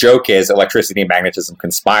 look, the joke is electricity and magnetism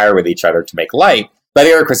conspire with each other to make light, but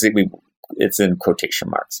it's in quotation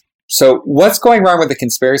marks. So what's going wrong with the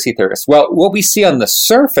conspiracy theorists? Well, what we see on the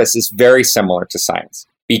surface is very similar to science,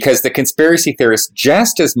 because the conspiracy theorist,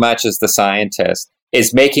 just as much as the scientist,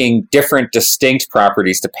 is making different distinct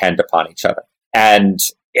properties depend upon each other. And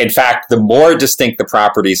in fact, the more distinct the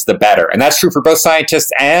properties, the better. And that's true for both scientists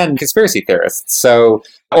and conspiracy theorists. So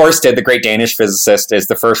Ørsted, the great Danish physicist, is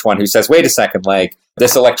the first one who says, wait a second, like,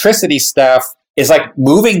 this electricity stuff is like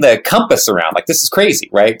moving the compass around. Like, this is crazy,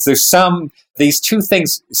 right? So these two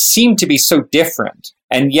things seem to be so different,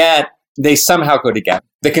 and yet they somehow go together.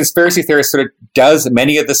 The conspiracy theorist sort of does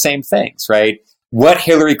many of the same things, right? What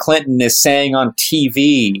Hillary Clinton is saying on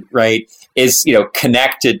TV, right, is,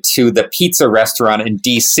 connected to the pizza restaurant in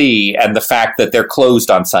DC and the fact that they're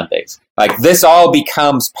closed on Sundays. Like, this all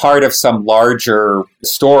becomes part of some larger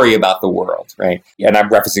story about the world, right? And I'm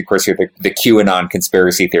referencing, of course, here the QAnon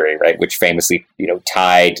conspiracy theory, right, which famously,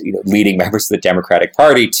 tied, leading members of the Democratic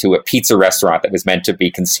Party to a pizza restaurant that was meant to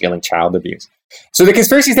be concealing child abuse. So the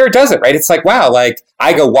conspiracy theory does it, right? It's like, wow, like,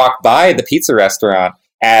 I go walk by the pizza restaurant,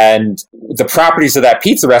 and the properties of that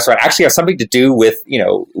pizza restaurant actually have something to do with,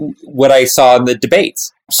 what I saw in the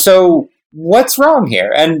debates. So what's wrong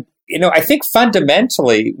here? And, I think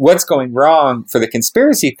fundamentally what's going wrong for the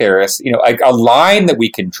conspiracy theorists, a line that we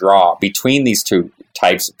can draw between these two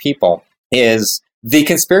types of people is the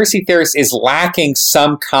conspiracy theorist is lacking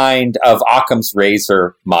some kind of Occam's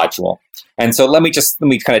razor module. And so let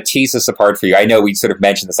me kind of tease this apart for you. I know we sort of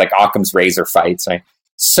mentioned this, like Occam's razor fights, right?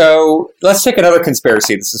 So let's take another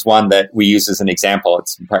conspiracy. This is one that we use as an example.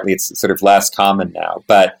 It's sort of less common now.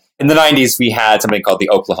 But in the 90s, we had something called the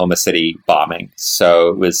Oklahoma City bombing. So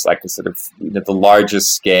it was like a sort of the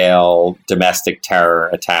largest scale domestic terror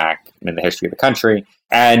attack in the history of the country.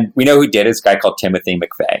 And we know who did it. It's a guy called Timothy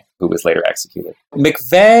McVeigh, who was later executed.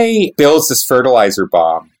 McVeigh builds this fertilizer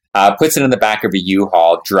bomb, puts it in the back of a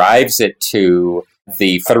U-Haul, drives it to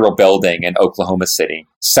the federal building in Oklahoma City,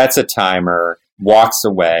 sets a timer, walks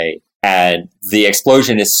away, And the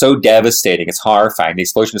explosion is so devastating, it's horrifying. The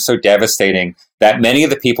explosion is so devastating that many of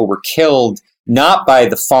the people were killed not by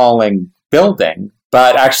the falling building,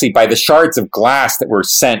 but actually by the shards of glass that were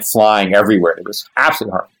sent flying everywhere. It was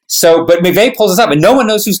absolutely horrible. So, but McVeigh pulls this up, and no one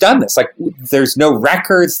knows who's done this. Like, there's no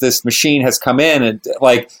records. This machine has come in, and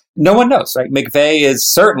like, no one knows, right? McVeigh is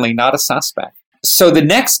certainly not a suspect. So the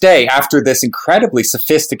next day, after this incredibly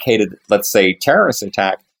sophisticated, let's say, terrorist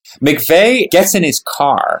attack, McVeigh gets in his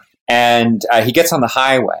car, and he gets on the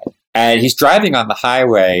highway, and he's driving on the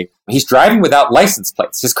highway. He's driving without license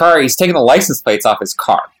plates. His car, he's taking the license plates off his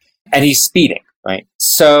car, and he's speeding. Right.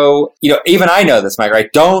 So, even I know this, Mike,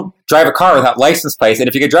 right? Don't drive a car without license plates. And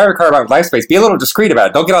if you can drive a car without license plates, be a little discreet about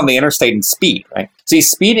it. Don't get on the interstate and speed, right? So he's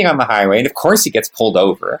speeding on the highway, and of course he gets pulled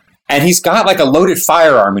over. And he's got like a loaded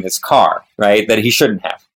firearm in his car, right, that he shouldn't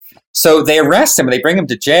have. So they arrest him and they bring him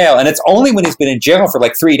to jail. And it's only when he's been in jail for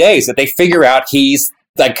like 3 days that they figure out he's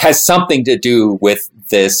like has something to do with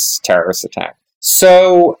this terrorist attack.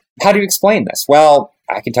 So how do you explain this? Well,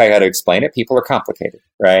 I can tell you how to explain it. People are complicated,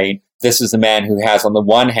 right? This is a man who has, on the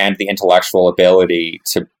one hand, the intellectual ability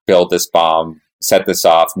to build this bomb, set this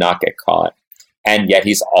off, not get caught. And yet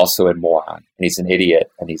he's also a moron. And he's an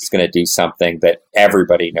idiot. And he's going to do something that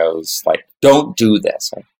everybody knows, like, don't do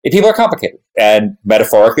this. Right? People are complicated. And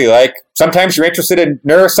metaphorically, like, sometimes you're interested in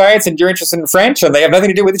neuroscience and you're interested in French, and they have nothing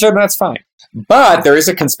to do with each other, and that's fine. But there is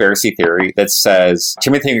a conspiracy theory that says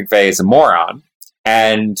Timothy McVeigh is a moron,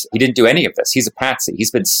 and he didn't do any of this. He's a patsy. He's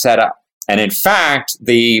been set up. And in fact,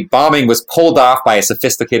 the bombing was pulled off by a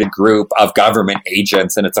sophisticated group of government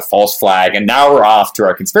agents, and it's a false flag. And now we're off to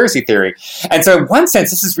our conspiracy theory. And so in one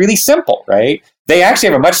sense, this is really simple, right? They actually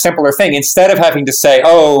have a much simpler thing. Instead of having to say,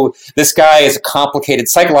 oh, this guy is a complicated,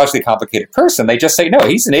 psychologically complicated person, they just say, no,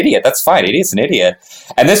 he's an idiot. That's fine. Idiot's an idiot.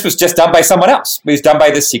 And this was just done by someone else. It was done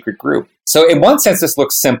by this secret group. So in one sense, this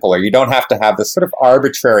looks simpler. You don't have to have this sort of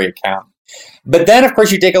arbitrary account. But then, of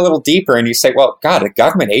course, you dig a little deeper and you say, well, God, the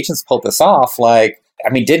government agents pulled this off. Like, I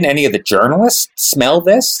mean, didn't any of the journalists smell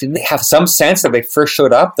this? Didn't they have some sense that they first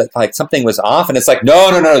showed up that like something was off? And it's like,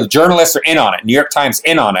 no, the journalists are in on it. New York Times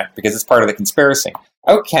in on it because it's part of the conspiracy.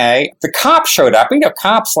 Okay, the cops showed up.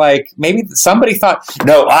 Cops, like, maybe somebody thought,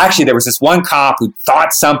 no, actually, there was this one cop who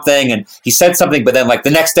thought something and he said something, but then, like, the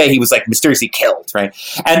next day he was, like, mysteriously killed, right?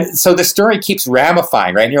 And so the story keeps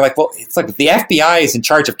ramifying, right? And you're like, well, it's like the FBI is in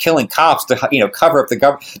charge of killing cops to, cover up the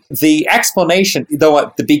government. The explanation, though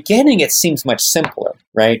at the beginning it seems much simpler,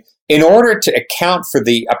 right? In order to account for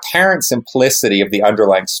the apparent simplicity of the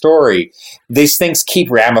underlying story, these things keep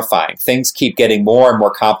ramifying. Things keep getting more and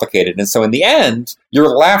more complicated. And so in the end,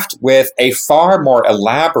 you're left with a far more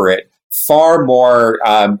elaborate, far more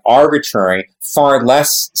arbitrary, far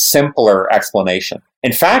less simpler explanation.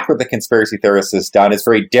 In fact, what the conspiracy theorist has done is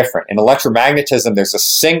very different. In electromagnetism, there's a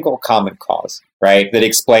single common cause, right, that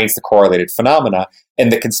explains the correlated phenomena.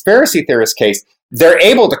 In the conspiracy theorist case, they're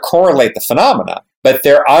able to correlate the phenomena, but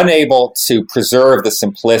they're unable to preserve the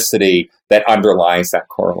simplicity that underlies that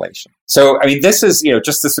correlation. So, I mean, this is,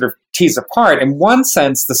 just to sort of tease apart. In one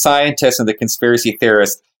sense, the scientists and the conspiracy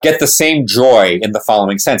theorists get the same joy in the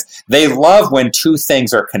following sense. They love when two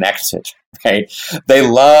things are connected, right? They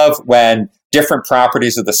love when different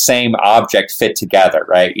properties of the same object fit together,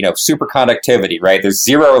 right? Superconductivity, right? There's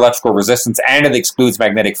zero electrical resistance and it excludes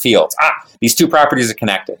magnetic fields. These two properties are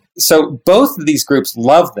connected. So both of these groups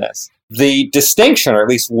love this. The distinction, or at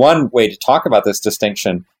least one way to talk about this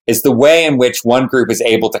distinction, is the way in which one group is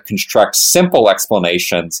able to construct simple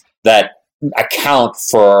explanations that account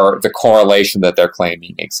for the correlation that they're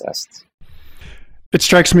claiming exists. It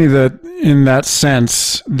strikes me that in that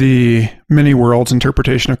sense, the many worlds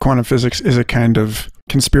interpretation of quantum physics is a kind of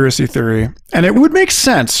conspiracy theory. And it would make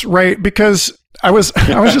sense, right? Because I was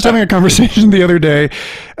just having a conversation the other day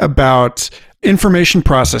about information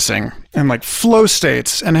processing and like flow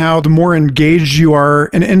states, and how the more engaged you are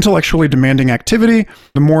in intellectually demanding activity,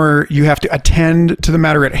 the more you have to attend to the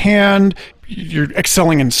matter at hand. You're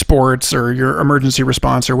excelling in sports or your emergency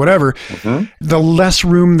response or whatever, the less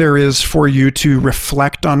room there is for you to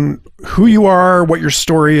reflect on who you are, what your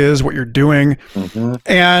story is, what you're doing.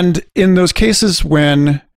 And in those cases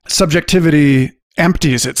when subjectivity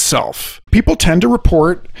empties itself, people tend to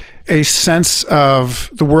report a sense of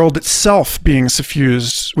the world itself being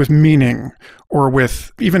suffused with meaning or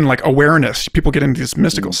with even like awareness. People get into these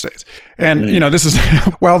mystical states. And, this is,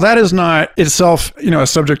 while that is not itself, a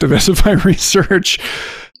subject of SFI research,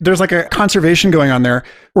 there's like a conservation going on there.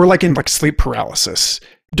 Or like in like sleep paralysis,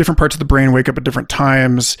 different parts of the brain wake up at different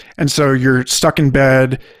times. And so you're stuck in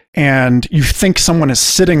bed and you think someone is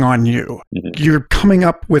sitting on you, you're coming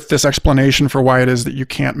up with this explanation for why it is that you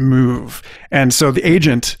can't move. And so the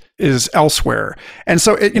agent is elsewhere. And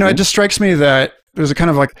so it just strikes me that there's a kind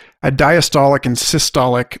of like a diastolic and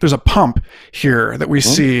systolic, there's a pump here that we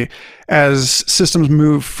see as systems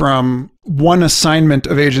move from one assignment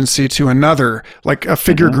of agency to another, like a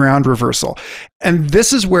figure ground reversal. And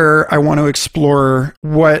this is where I want to explore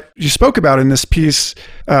what you spoke about in this piece,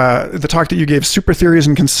 the talk that you gave, Super Theories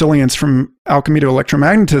and Consilience from Alchemy to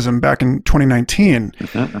Electromagnetism, back in 2019,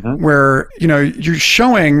 where, you're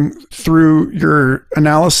showing through your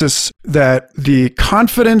analysis that the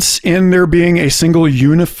confidence in there being a single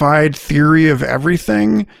unified theory of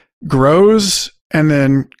everything grows and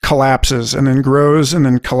then collapses, and then grows and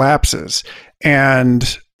then collapses.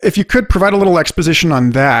 And if you could provide a little exposition on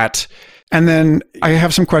that, and then I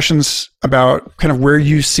have some questions about kind of where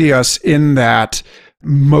you see us in that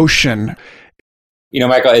motion.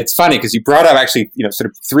 Michael, it's funny because you brought up actually,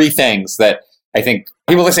 sort of three things that I think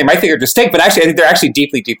people listening might think are distinct, but actually I think they're actually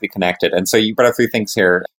deeply, deeply connected. And so you brought up three things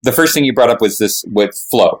here. The first thing you brought up was this with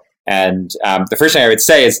flow. And the first thing I would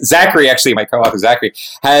say is Zachary, actually, my co-author Zachary,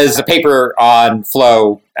 has a paper on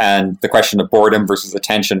flow and the question of boredom versus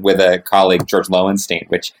attention with a colleague, George Lowenstein,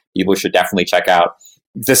 which people should definitely check out.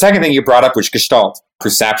 The second thing you brought up was Gestalt,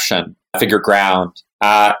 perception, figure ground.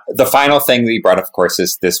 The final thing that you brought up, of course,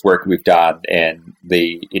 is this work we've done in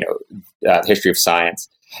the history of science.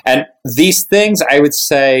 And these things, I would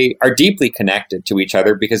say, are deeply connected to each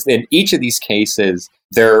other because in each of these cases,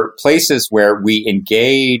 there are places where we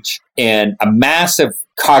engage in a massive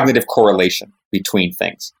cognitive correlation between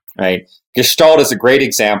things, right? Gestalt is a great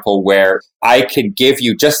example where I can give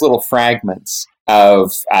you just little fragments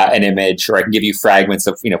of an image, or I can give you fragments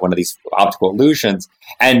of one of these optical illusions,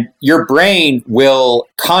 and your brain will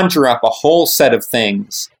conjure up a whole set of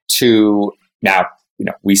things to now,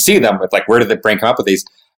 we see them with where did the brain come up with these?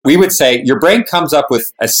 We would say your brain comes up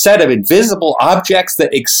with a set of invisible objects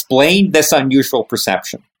that explain this unusual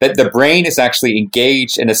perception. That the brain is actually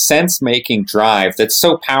engaged in a sense-making drive that's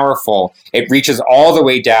so powerful, it reaches all the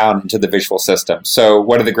way down into the visual system. So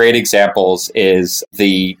one of the great examples is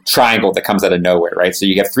the triangle that comes out of nowhere, right? So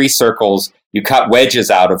you have three circles, you cut wedges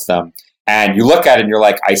out of them, and you look at it and you're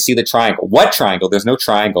like, I see the triangle. What triangle? There's no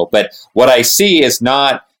triangle. But what I see is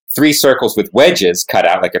not three circles with wedges cut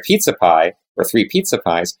out like a pizza pie, or three pizza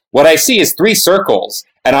pies. What I see is three circles,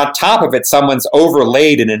 and on top of it, someone's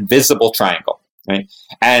overlaid an invisible triangle, right?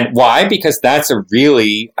 And why? Because that's a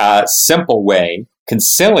really simple way,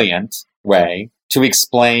 consilient way, to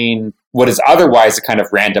explain what is otherwise a kind of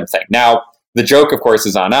random thing. Now, the joke, of course,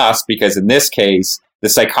 is on us, because in this case, the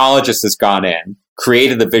psychologist has gone in,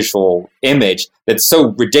 created the visual image that's so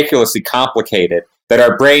ridiculously complicated that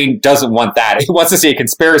our brain doesn't want that. It wants to see a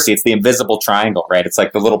conspiracy. It's the invisible triangle, right? It's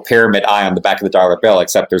like the little pyramid eye on the back of the dollar bill,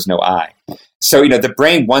 except there's no eye. So, the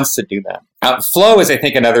brain wants to do that. Flow is, I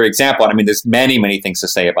think, another example. I mean, there's many, many things to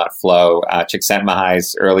say about flow.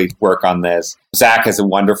 Csikszentmihalyi's early work on this. Zach has a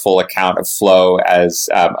wonderful account of flow as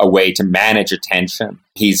a way to manage attention.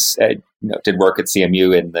 He's did work at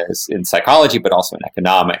CMU in psychology, but also in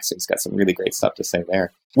economics. So he's got some really great stuff to say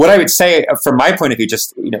there. What I would say, from my point of view,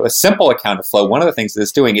 just a simple account of flow, one of the things that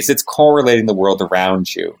it's doing is it's correlating the world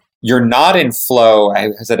around you. You're not in flow. I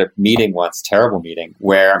was at a meeting once, terrible meeting,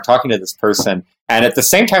 where I'm talking to this person, and at the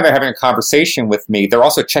same time they're having a conversation with me, they're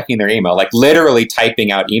also checking their email, like literally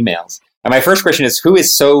typing out emails. And my first question is, who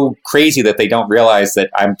is so crazy that they don't realize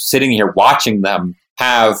that I'm sitting here watching them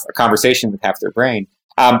have a conversation with half their brain?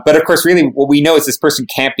 But of course, really, what we know is this person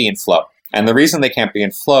can't be in flow. And the reason they can't be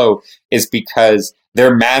in flow is because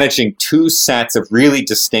they're managing two sets of really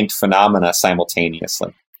distinct phenomena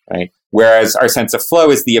simultaneously, right? Whereas our sense of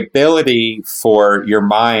flow is the ability for your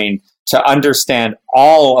mind to understand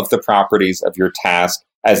all of the properties of your task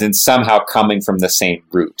as in somehow coming from the same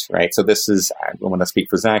root, right? So this is, I don't want to speak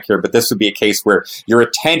for Zach here, but this would be a case where your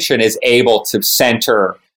attention is able to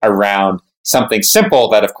center around something simple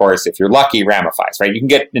that, of course, if you're lucky, ramifies, right? You can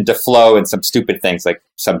get into flow in some stupid things like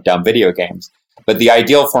some dumb video games. But the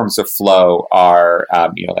ideal forms of flow are,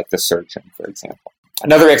 like the surgeon, for example.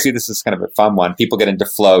 Another, actually, this is kind of a fun one. People get into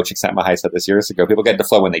flow. Csikszentmihalyi said this years ago. People get into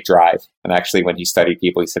flow when they drive. And actually, when he studied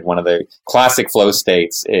people, he said one of the classic flow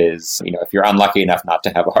states is, if you're unlucky enough not to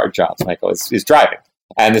have a hard job, Michael, is driving.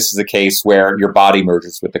 And this is a case where your body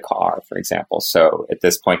merges with the car, for example. So at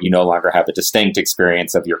this point, you no longer have a distinct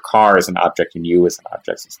experience of your car as an object and you as an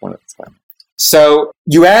object. It's one of its own. So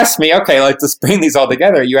you asked me, okay, let's bring these all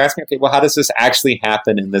together. You asked me, okay, well, how does this actually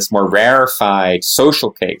happen in this more rarefied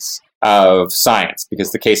social case of science,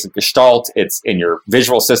 because the case of Gestalt, it's in your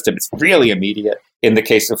visual system, it's really immediate. In the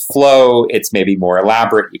case of flow, it's maybe more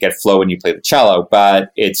elaborate. You get flow when you play the cello,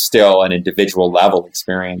 but it's still an individual level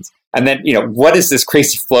experience. And then, what is this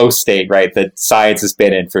crazy flow state, right, that science has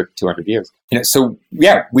been in for 200 years? So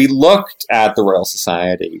we looked at the Royal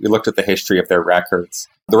Society. We looked at the history of their records.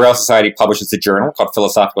 The Royal Society publishes a journal called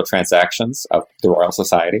Philosophical Transactions of the Royal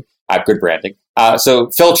Society. Good branding. So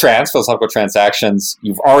PhilTrans, Philosophical Transactions,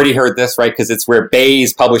 you've already heard this, right? Because it's where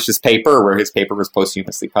Bayes published his paper, where his paper was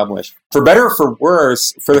posthumously published. For better or for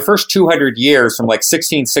worse, for the first 200 years, from like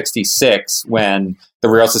 1666, when the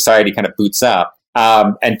Royal Society kind of boots up,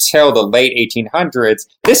 until the late 1800s,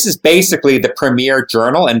 this is basically the premier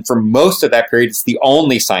journal. And for most of that period, it's the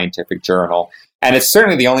only scientific journal. And it's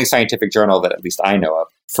certainly the only scientific journal that at least I know of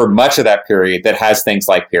for much of that period that has things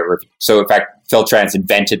like peer review. So in fact, PhilTrans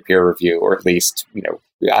invented peer review, or at least,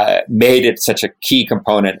 made it such a key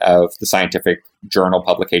component of the scientific journal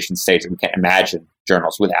publication stage that we can't imagine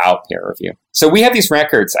journals without peer review. So we have these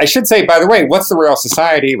records. I should say, by the way, what's the Royal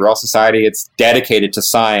Society? Royal Society, it's dedicated to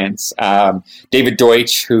science. David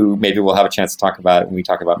Deutsch, who maybe we'll have a chance to talk about when we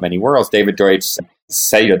talk about many worlds, David Deutsch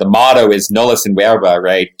said, the motto is nullus in verba,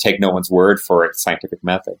 right? Take no one's word for it, scientific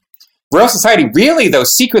method. Royal Society, really, though,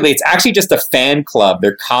 secretly, it's actually just a fan club.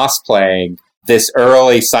 They're cosplaying this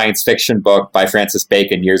early science fiction book by Francis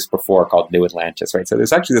Bacon years before called New Atlantis, right? So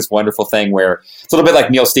there's actually this wonderful thing where it's a little bit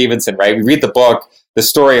like Neil Stephenson, right? We read the book, the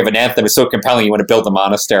story of an anthem is so compelling, you want to build a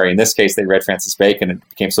monastery. In this case, they read Francis Bacon and it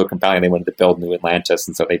became so compelling, they wanted to build New Atlantis,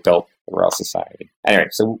 and so they built the Royal Society. Anyway,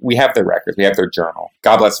 so we have their records, we have their journal.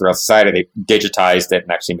 God bless the Royal Society, they digitized it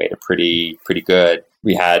and actually made it pretty good.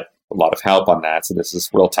 We had a lot of help on that. So this is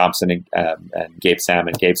Will Thompson and Gabe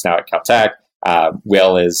Salmon. Gabe's now at Caltech.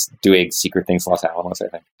 Will is doing secret things in Los Alamos, I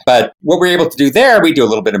think. But what we're able to do there, we do a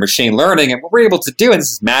little bit of machine learning. And what we're able to do, and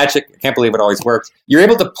this is magic, I can't believe it always works, you're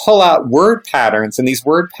able to pull out word patterns, and these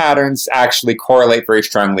word patterns actually correlate very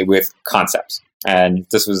strongly with concepts. And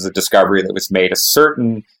this was a discovery that was made. A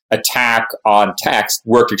certain attack on text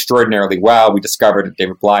worked extraordinarily well. We discovered at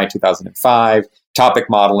David Bly in 2005. Topic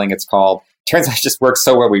modeling, it's called. Turns out it just works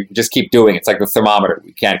so well, we just keep doing it. It's like the thermometer.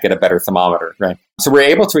 We can't get a better thermometer, right? So we're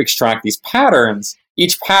able to extract these patterns.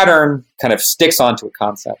 Each pattern kind of sticks onto a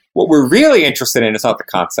concept. What we're really interested in is not the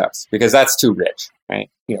concepts, because that's too rich, right?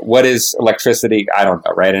 What is electricity? I don't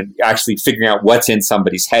know, right? And actually figuring out what's in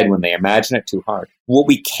somebody's head when they imagine it, too hard. What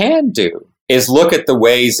we can do is look at the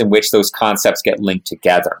ways in which those concepts get linked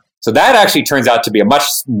together. So that actually turns out to be a much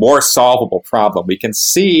more solvable problem. We can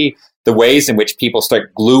see the ways in which people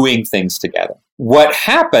start gluing things together. What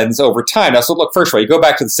happens over time, now, so look, first of all, you go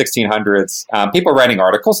back to the 1600s, people are writing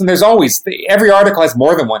articles, and there's always, every article has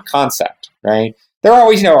more than one concept, right? There are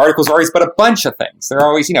always, articles are always but a bunch of things. They're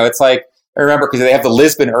always, it's like, I remember because they have the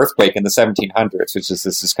Lisbon earthquake in the 1700s, which is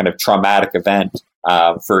this kind of traumatic event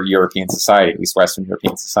for European society, at least Western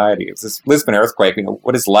European society. It was this Lisbon earthquake,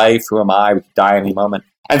 what is life? Who am I? We could die any moment.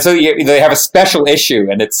 And so they have a special issue,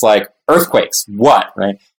 and it's like, earthquakes, what,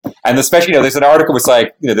 right? And especially, there's an article was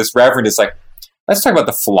like, this reverend is like, let's talk about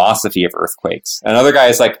the philosophy of earthquakes. Another guy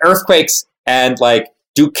is like, earthquakes and like,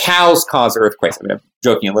 do cows cause earthquakes? I mean, I'm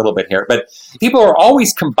joking a little bit here, but people are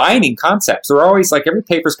always combining concepts. They're always like, every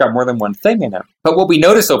paper's got more than one thing in it. But what we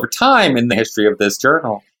notice over time in the history of this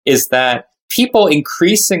journal is that people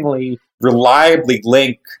increasingly reliably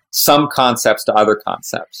link some concepts to other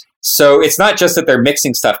concepts. So it's not just that they're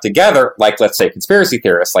mixing stuff together, like, let's say, conspiracy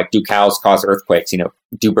theorists, like, do cows cause earthquakes?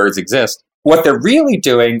 Do birds exist? What they're really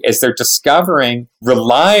doing is they're discovering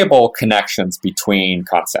reliable connections between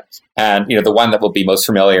concepts. And, the one that will be most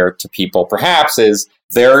familiar to people, perhaps, is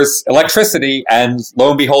there's electricity, and lo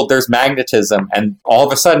and behold, there's magnetism. And all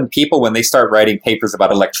of a sudden, people, when they start writing papers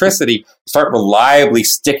about electricity, start reliably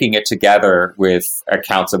sticking it together with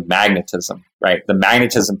accounts of magnetism, right? The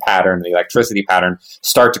magnetism pattern, the electricity pattern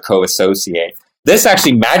start to co-associate. This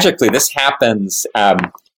actually, magically, this happens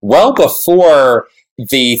well before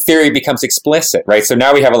the theory becomes explicit, right? So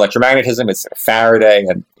now we have electromagnetism, it's Faraday,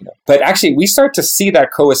 and but actually we start to see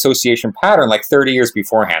that co-association pattern like 30 years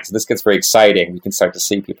beforehand. So this gets very exciting. We can start to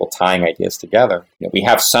see people tying ideas together. We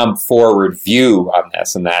have some forward view on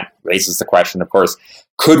this, and that raises the question, of course,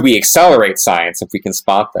 could we accelerate science if we can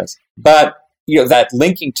spot this? But that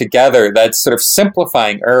linking together, that sort of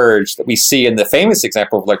simplifying urge that we see in the famous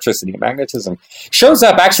example of electricity and magnetism shows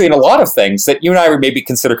up actually in a lot of things that you and I would maybe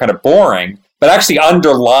consider kind of boring, but actually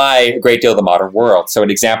underlie a great deal of the modern world. So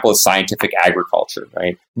an example is scientific agriculture,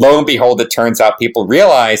 right? Lo and behold, it turns out people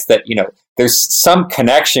realize that, there's some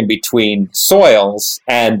connection between soils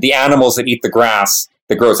and the animals that eat the grass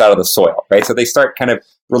that grows out of the soil, right? So they start kind of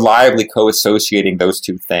reliably co-associating those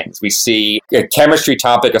two things. We see a chemistry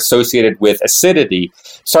topic associated with acidity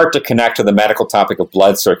start to connect to the medical topic of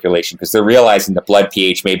blood circulation, because they're realizing that blood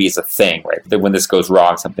pH maybe is a thing, right? That when this goes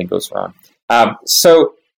wrong, something goes wrong.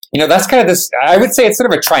 So that's kind of this, I would say it's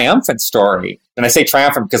sort of a triumphant story. And I say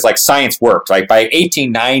triumphant because like science worked. Like by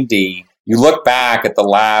 1890, you look back at the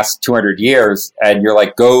last 200 years and you're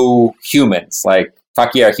like, go humans, like,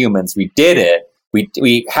 fuck yeah, humans, we did it.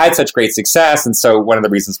 We had such great success. And so one of the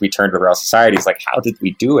reasons we turned to the Royal Society is like, how did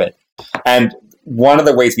we do it? And one of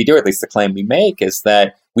the ways we do it, at least the claim we make, is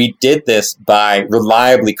that we did this by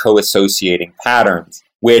reliably co-associating patterns,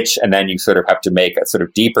 and then you sort of have to make a sort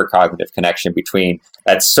of deeper cognitive connection between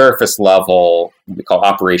that surface level, we call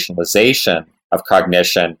operationalization of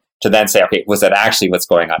cognition, to then say, okay, was that actually what's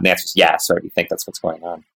going on? And the answer is yes, right? We think that's what's going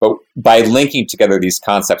on. But by linking together these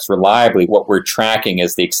concepts reliably, what we're tracking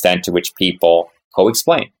is the extent to which people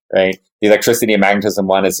co-explain, right? The electricity and magnetism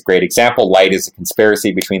one is a great example. Light is a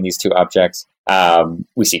conspiracy between these two objects.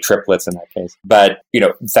 We see triplets in that case. But,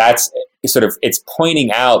 that's sort of, it's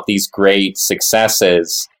pointing out these great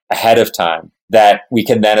successes ahead of time that we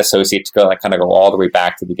can then associate to go all the way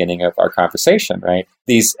back to the beginning of our conversation, right?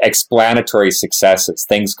 These explanatory successes,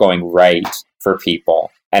 things going right for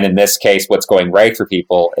people. And in this case, what's going right for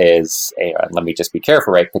people is, let me just be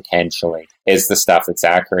careful, right? Potentially is the stuff that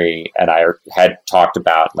Zachary and I had talked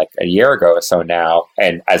about like a year ago or so now.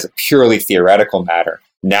 And as a purely theoretical matter,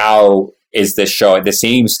 now is this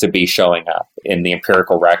seems to be showing up in the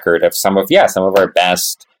empirical record of some of our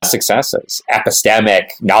best successes,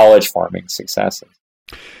 epistemic, knowledge-forming successes.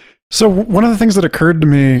 So one of the things that occurred to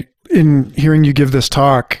me in hearing you give this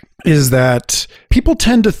talk is that people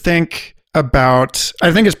tend to think about,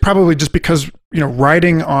 I think it's probably just because,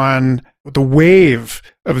 riding on the wave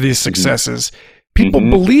of these successes, people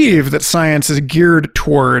believe that science is geared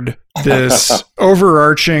toward this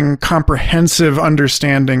overarching, comprehensive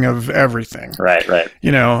understanding of everything. Right.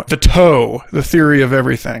 The theory of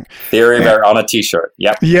everything. Theory on a t-shirt.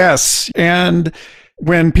 Yep. Yes. And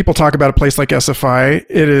when people talk about a place like SFI,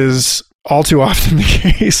 it is all too often the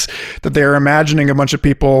case that they're imagining a bunch of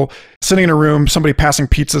people sitting in a room, somebody passing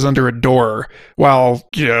pizzas under a door while,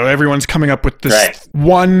 everyone's coming up with this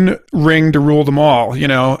one ring to rule them all,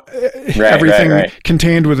 everything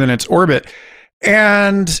contained within its orbit.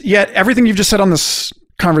 And yet everything you've just said on this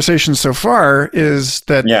conversation so far is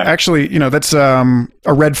that actually, that's a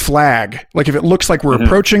red flag. Like if it looks like we're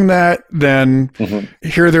approaching that, then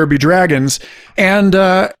here there be dragons. And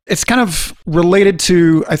it's kind of related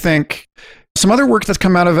to, I think, some other work that's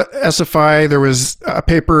come out of SFI. There was a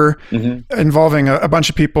paper involving a bunch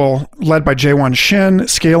of people led by Jaewon Shin,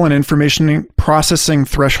 Scale and Information Processing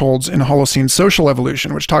Thresholds in Holocene Social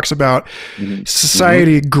Evolution, which talks about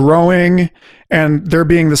society growing and there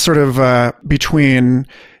being this sort of between,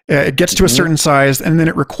 it gets to a certain size and then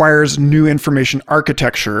it requires new information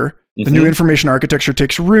architecture. The new information architecture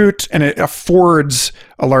takes root and it affords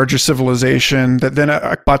a larger civilization that then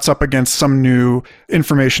butts up against some new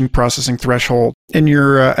information processing threshold. In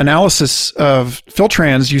your analysis of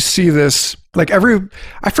Filtrans, you see this like I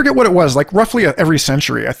forget what it was, like roughly every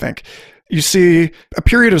century, I think. You see a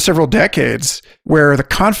period of several decades where the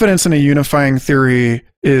confidence in a unifying theory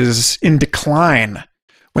is in decline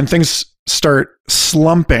when things start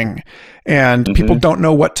slumping and people don't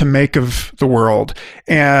know what to make of the world.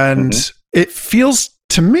 And it feels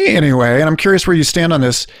to me anyway, and I'm curious where you stand on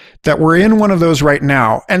this, that we're in one of those right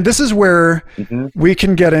now. And this is where we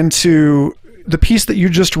can get into the piece that you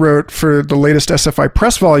just wrote for the latest SFI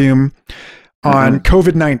press volume on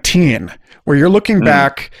COVID-19, where you're looking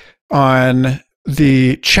back on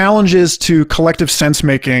the challenges to collective sense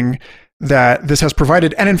making that this has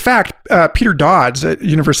provided. And in fact, Peter Dodds at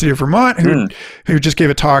University of Vermont, who just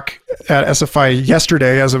gave a talk at SFI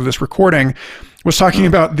yesterday as of this recording, was talking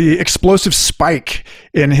about the explosive spike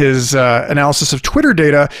in his analysis of Twitter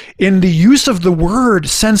data in the use of the word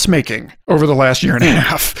sense making over the last year and a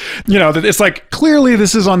half. That it's like, clearly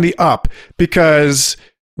this is on the up because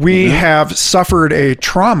we have suffered a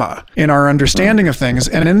trauma in our understanding of things.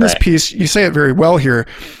 And in this piece, you say it very well here.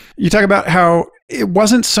 You talk about how it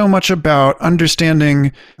wasn't so much about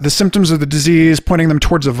understanding the symptoms of the disease, pointing them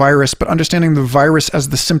towards a virus, but understanding the virus as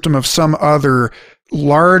the symptom of some other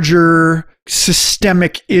larger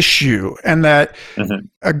systemic issue, and that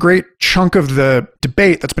a great chunk of the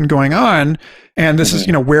debate that's been going on, and this is,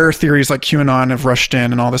 where theories like QAnon have rushed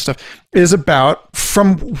in and all this stuff, is about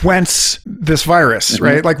from whence this virus,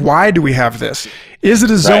 right? Like, why do we have this? Is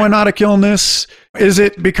it a zoonotic illness? Is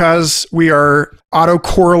it because we are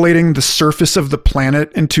autocorrelating the surface of the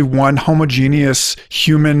planet into one homogeneous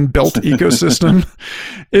human-built ecosystem?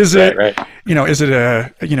 Is it, is it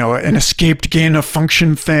an escaped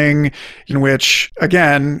gain-of-function thing in which,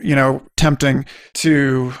 again, tempting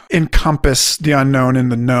to encompass the unknown in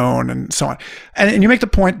the known and so on. And you make the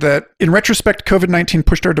point that, in retrospect, COVID-19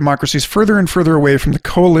 pushed our democracies further and further away from the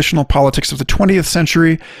coalitional politics of the 20th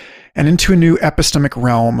century and into a new epistemic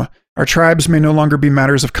realm. Our tribes may no longer be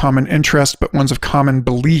matters of common interest, but ones of common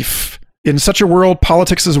belief. In such a world,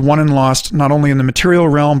 politics is won and lost, not only in the material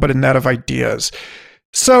realm, but in that of ideas.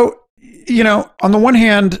 So, on the one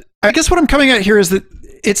hand, I guess what I'm coming at here is that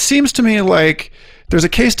it seems to me like there's a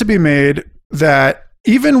case to be made that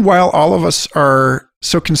even while all of us are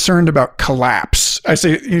so concerned about collapse, I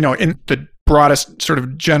say, in the broadest sort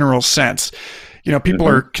of general sense, people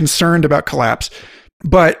are concerned about collapse,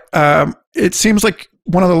 but it seems like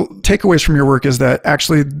one of the takeaways from your work is that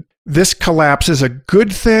actually this collapse is a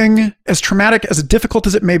good thing, as traumatic, as difficult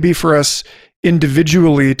as it may be for us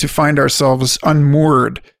individually to find ourselves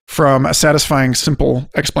unmoored from a satisfying, simple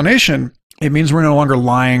explanation. It means we're no longer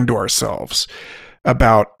lying to ourselves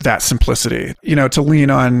about that simplicity. To lean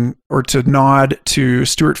on or to nod to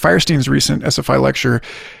Stuart Firestein's recent SFI lecture,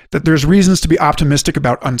 that there's reasons to be optimistic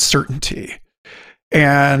about uncertainty.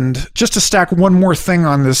 And just to stack one more thing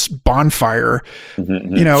on this bonfire,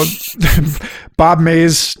 Bob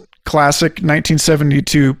May's classic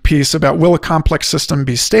 1972 piece about will a complex system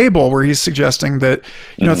be stable, where he's suggesting that,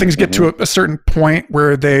 things get to a certain point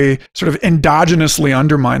where they sort of endogenously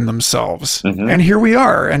undermine themselves. And here we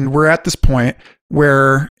are. And we're at this point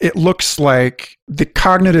where it looks like the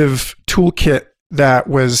cognitive toolkit that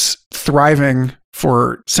was thriving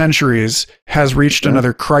for centuries has reached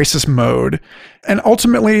another crisis mode. And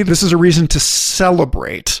ultimately, this is a reason to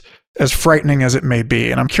celebrate, as frightening as it may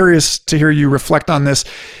be. And I'm curious to hear you reflect on this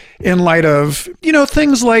in light of,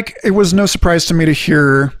 things like, it was no surprise to me to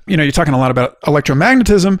hear, you're talking a lot about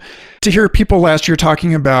electromagnetism, to hear people last year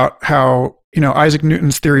talking about how, Isaac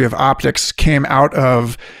Newton's theory of optics came out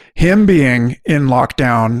of him being in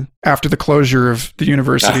lockdown after the closure of the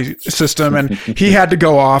university system, and he had to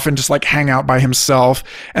go off and just hang out by himself,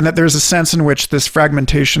 and that there's a sense in which this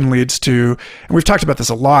fragmentation leads to, and we've talked about this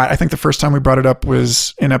a lot. I think the first time we brought it up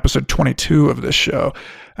was in episode 22 of this show,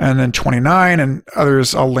 and then 29, and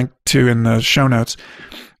others I'll link to in the show notes.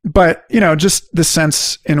 But, just the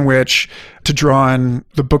sense in which, to draw on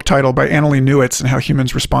the book title by Annalee Newitz and How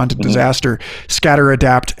Humans Respond to Disaster, Scatter,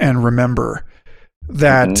 Adapt, and Remember,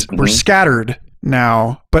 that we're scattered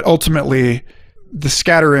now, but ultimately the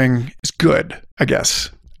scattering is good, I guess.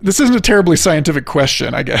 This isn't a terribly scientific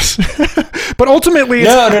question, I guess. But ultimately,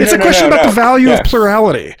 it's a question about the value of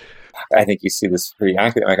plurality. I think you see this pretty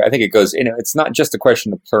accurately. I think it goes, it's not just a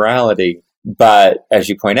question of plurality, but as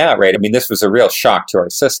you point out, right, this was a real shock to our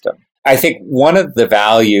system. I think one of the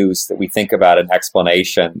values that we think about in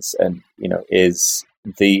explanations and, is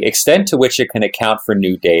the extent to which it can account for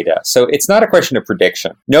new data. So it's not a question of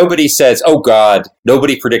prediction. Nobody says, oh God,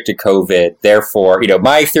 nobody predicted COVID. Therefore,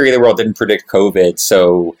 my theory of the world didn't predict COVID.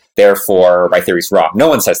 So therefore my theory's wrong. No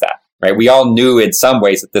one says that, right? We all knew in some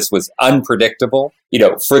ways that this was unpredictable.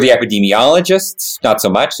 For the epidemiologists, not so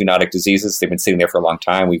much. Zoonotic diseases, they've been sitting there for a long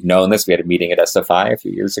time. We've known this. We had a meeting at SFI a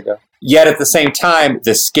few years ago. Yet at the same time,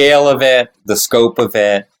 the scale of it, the scope of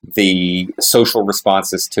it, the social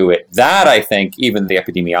responses to it, that I think even the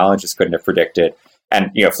epidemiologists couldn't have predicted. And,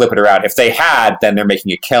 flip it around. If they had, then they're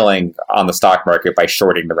making a killing on the stock market by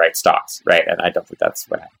shorting the right stocks, right? And I don't think that's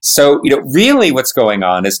what happened. So, really what's going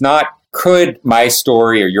on is not, could my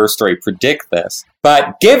story or your story predict this?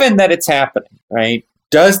 But given that it's happening, right,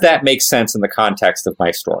 does that make sense in the context of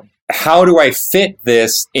my story? How do I fit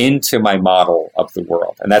this into my model of the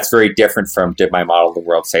world? And that's very different from, did my model of the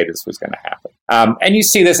world say this was going to happen? And you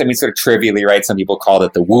see this, sort of trivially, right? Some people called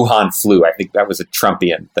it the Wuhan flu. I think that was a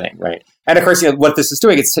Trumpian thing, right? And of course, what this is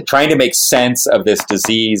doing, it's trying to make sense of this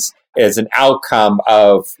disease as an outcome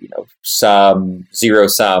of, some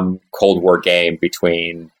zero-sum Cold War game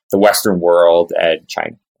between the Western world and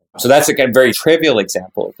China. So that's a very trivial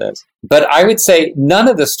example of this. But I would say none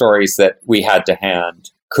of the stories that we had to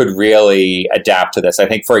hand could really adapt to this. I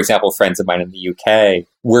think, for example, friends of mine in the UK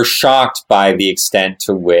were shocked by the extent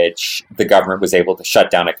to which the government was able to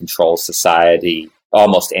shut down and control society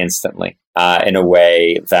almost instantly in a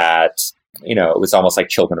way that it was almost like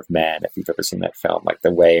Children of Men, if you've ever seen that film, like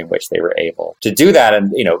the way in which they were able to do that.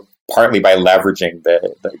 And, partly by leveraging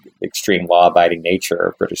the extreme law-abiding nature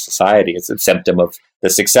of British society. It's a symptom of the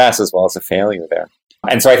success as well as the failure there.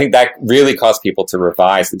 And so I think that really caused people to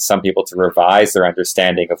revise, and some people to revise their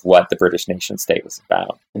understanding of what the British nation state was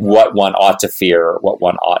about, what one ought to fear, what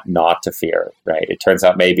one ought not to fear, right? It turns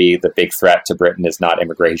out maybe the big threat to Britain is not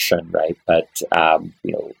immigration, right? But, kind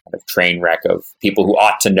of train wreck of people who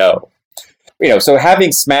ought to know. So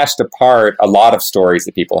having smashed apart a lot of stories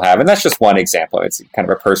that people have, and that's just one example. It's kind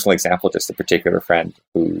of a personal example, just a particular friend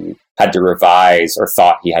who had to revise or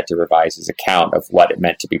thought he had to revise his account of what it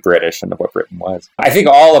meant to be British and of what Britain was. I think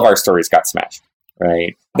all of our stories got smashed,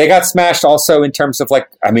 right? They got smashed also in terms of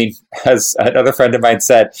as another friend of mine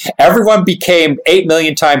said, everyone became 8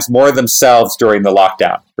 million times more themselves during the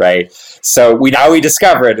lockdown, right? So we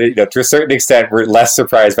discovered, to a certain extent, we're less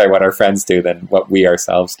surprised by what our friends do than what we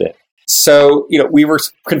ourselves did. So, we were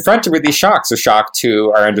confronted with these shocks, a shock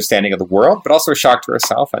to our understanding of the world, but also a shock to our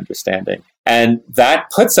self-understanding. And that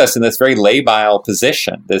puts us in this very labile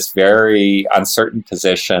position, this very uncertain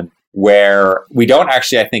position where we don't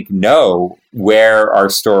actually, I think, know where our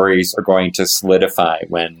stories are going to solidify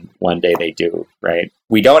when one day they do, right?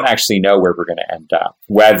 We don't actually know where we're going to end up.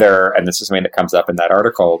 Whether, and this is something that comes up in that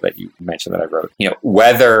article that you mentioned that I wrote,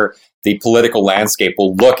 whether the political landscape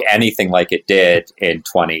will look anything like it did in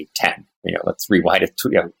 2010. Let's rewind it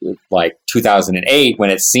to like 2008, when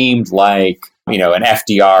it seemed like, an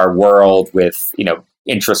FDR world with,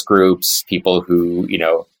 interest groups, people who,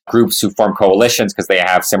 groups who form coalitions because they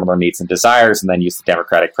have similar needs and desires and then use the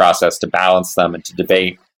democratic process to balance them and to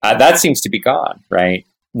debate. That seems to be gone, right?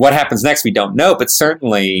 What happens next, we don't know, but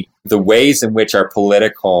certainly the ways in which our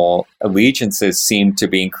political allegiances seem to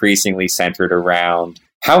be increasingly centered around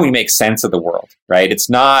how we make sense of the world, right? It's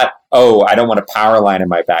not, I don't want a power line in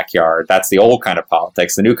my backyard. That's the old kind of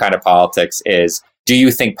politics. The new kind of politics is, do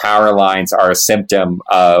you think power lines are a symptom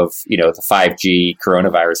of, the 5G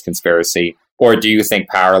coronavirus conspiracy? Or do you think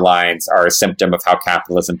power lines are a symptom of how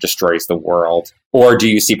capitalism destroys the world? Or do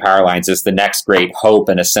you see power lines as the next great hope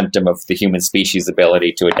and a symptom of the human species'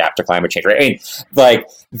 ability to adapt to climate change, right?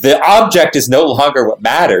 The object is no longer what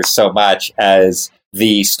matters so much as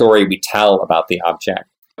the story we tell about the object.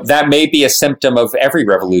 That may be a symptom of every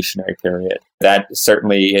revolutionary period. That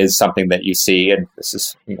certainly is something that you see, and this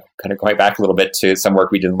is kind of going back a little bit to some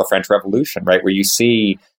work we did in the French Revolution, right, where you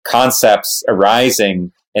see concepts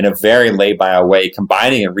arising in a very labile way,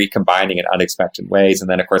 combining and recombining in unexpected ways, and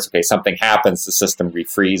then of course, something happens, the system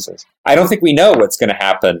refreezes. I don't think we know what's going to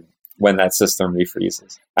happen when that system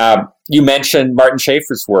refreezes. You mentioned Martin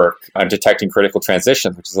Schaefer's work on detecting critical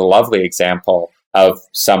transitions, which is a lovely example of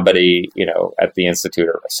somebody, at the Institute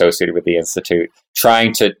or associated with the Institute,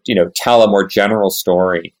 trying to, tell a more general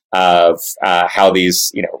story of how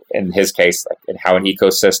these, in his case, how an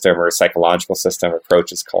ecosystem or a psychological system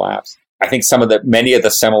approaches collapse. I think many of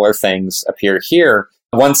the similar things appear here.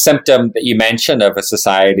 One symptom that you mentioned of a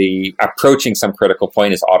society approaching some critical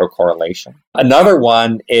point is autocorrelation. Another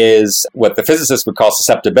one is what the physicists would call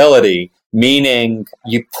susceptibility, meaning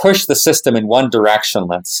you push the system in one direction,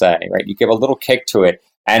 let's say, right? You give a little kick to it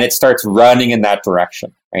and it starts running in that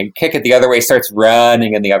direction, right? You kick it the other way, it starts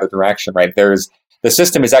running in the other direction, right? The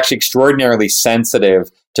system is actually extraordinarily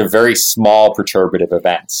sensitive to very small perturbative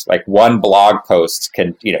events. Like one blog post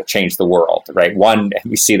can, change the world, right?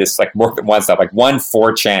 We see this more than once, one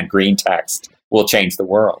 4chan green text will change the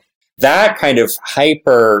world. That kind of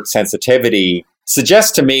hypersensitivity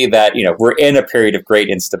suggests to me that, we're in a period of great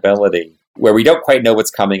instability where we don't quite know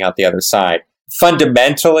what's coming out the other side.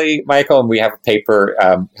 Fundamentally, Michael, and we have a paper,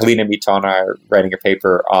 Helena Miton and I are writing a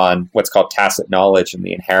paper on what's called tacit knowledge and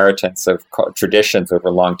the inheritance of traditions over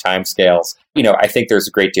long time scales. I think there's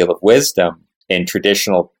a great deal of wisdom in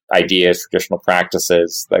traditional ideas, traditional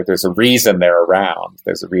practices. There's a reason they're around.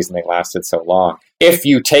 There's a reason they lasted so long. If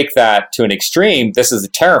you take that to an extreme, this is a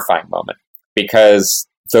terrifying moment because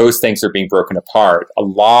those things are being broken apart. A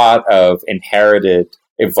lot of inherited,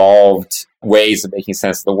 evolved ways of making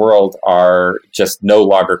sense of the world are just no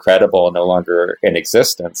longer credible, no longer in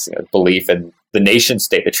existence. Belief in the nation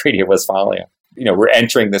state, the Treaty of Westphalia. We're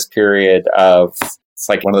entering this period of, it's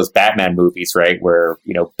like one of those Batman movies, right? Where,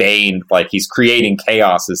 Bane, he's creating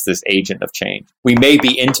chaos as this agent of change. We may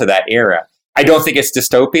be into that era. I don't think it's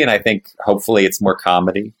dystopian. I think hopefully it's more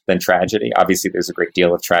comedy than tragedy. Obviously, there's a great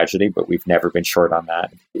deal of tragedy, but we've never been short on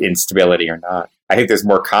that, instability or not. I think there's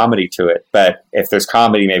more comedy to it, but if there's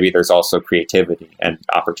comedy, maybe there's also creativity and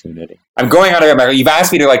opportunity. I'm going on. You've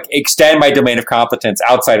asked me to extend my domain of competence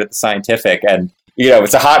outside of the scientific, and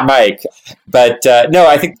it's a hot mic. But no,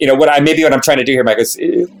 I think, what I'm trying to do here, Mike, is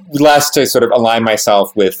less to sort of align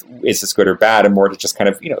myself with is this good or bad, and more to just kind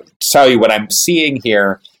of, tell you what I'm seeing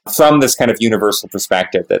here from this kind of universal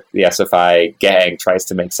perspective that the SFI gang tries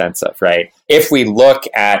to make sense of, right? If we look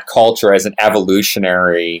at culture as an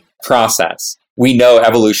evolutionary process, we know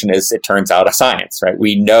evolution is, it turns out, a science, right?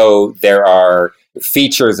 We know there are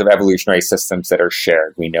features of evolutionary systems that are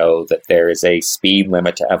shared. We know that there is a speed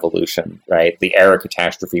limit to evolution, right? The era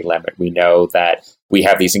catastrophe limit. We know that we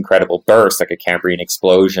have these incredible bursts, like a Cambrian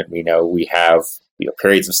explosion. We know we have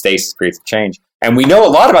periods of stasis, periods of change. And we know a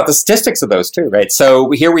lot about the statistics of those too, right? So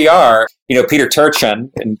here we are, Peter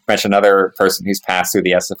Turchin, and mention another person who's passed through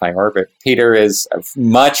the SFI orbit. Peter is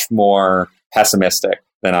much more pessimistic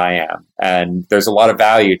than I am. And there's a lot of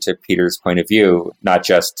value to Peter's point of view, not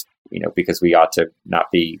just, because we ought to not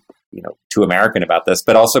be, too American about this,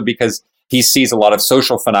 but also because he sees a lot of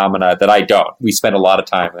social phenomena that I don't. We spend a lot of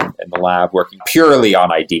time in the lab working purely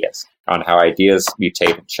on ideas, on how ideas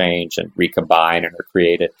mutate and change and recombine and are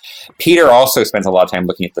created. Peter also spends a lot of time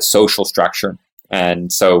looking at the social structure.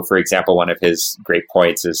 And so, for example, one of his great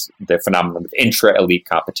points is the phenomenon of intra-elite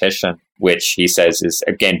competition, which he says is,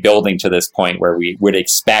 again, building to this point where we would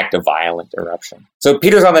expect a violent eruption. So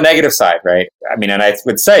Peter's on the negative side, right? And I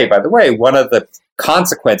would say, by the way, one of the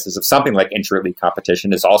consequences of something like intra-elite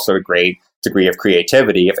competition is also a great degree of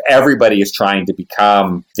creativity. If everybody is trying to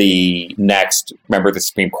become the next member of the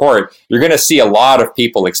Supreme Court, you're going to see a lot of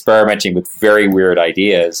people experimenting with very weird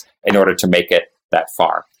ideas in order to make it that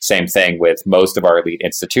far. Same thing with most of our elite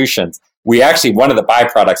institutions. We actually, one of the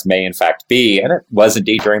byproducts may in fact be, and it was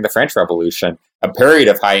indeed during the French Revolution, a period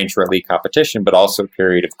of high intra-elite competition, but also a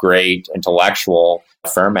period of great intellectual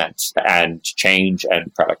ferment and change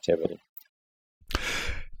and productivity.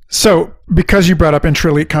 So, because you brought up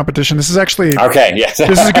intra-elite competition, this is actually... Okay, yes.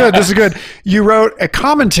 This is good. You wrote a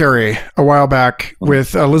commentary a while back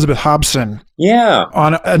with Elizabeth Hobson. Yeah.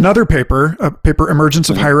 On another paper, Emergence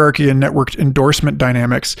of Hierarchy and Networked Endorsement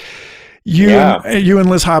Dynamics. You and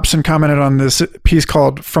Liz Hobson commented on this piece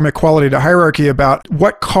called From Equality to Hierarchy about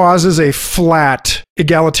what causes a flat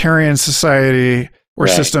egalitarian society or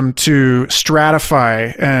system to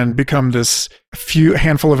stratify and become this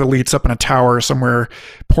handful of elites up in a tower somewhere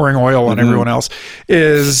pouring oil on everyone else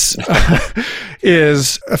is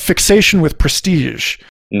a fixation with prestige.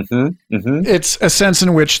 It's a sense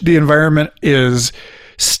in which the environment is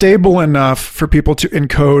stable enough for people to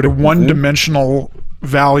encode a one-dimensional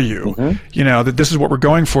value, that this is what we're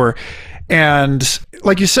going for. And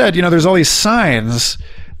like you said, there's all these signs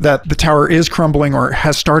that the tower is crumbling or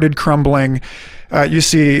has started crumbling. You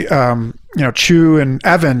see, Chu and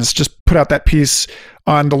Evans just put out that piece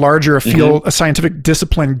on the larger a scientific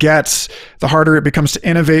discipline gets, the harder it becomes to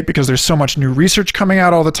innovate because there's so much new research coming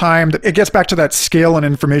out all the time. It gets back to that scale and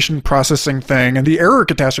information processing thing and the error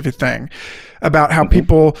catastrophe thing about how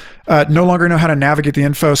people no longer know how to navigate the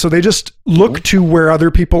info. So they just look to where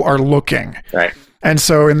other people are looking. Right. And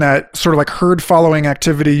so in that sort of like herd following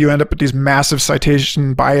activity, you end up with these massive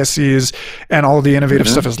citation biases and all of the innovative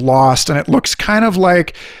stuff is lost. And it looks kind of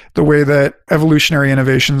like the way that evolutionary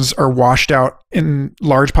innovations are washed out in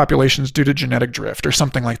large populations due to genetic drift or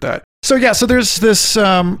something like that. So there's this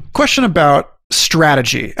question about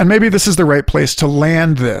strategy. And maybe this is the right place to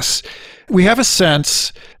land this. We have a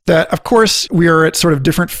sense that, of course, we are at sort of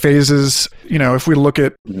different phases, if we look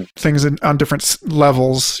at things on different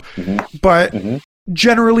levels. But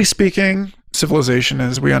generally speaking, civilization,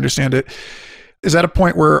 as we understand it, is at a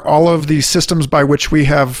point where all of the systems by which we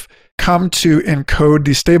have come to encode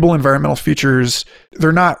these stable environmental features,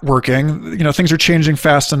 they're not working. Things are changing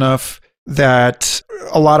fast enough that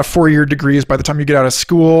a lot of 4-year degrees, by the time you get out of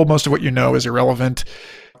school, most of what you know is irrelevant.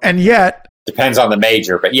 And yet... Depends on the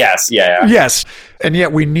major, but yes. Yes. And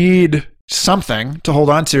yet we need something to hold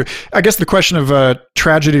on to. I guess the question of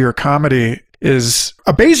tragedy or comedy is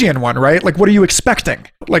a Bayesian one, right? Like, what are you expecting?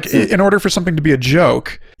 Like, in order for something to be a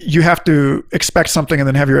joke, you have to expect something and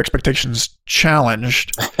then have your expectations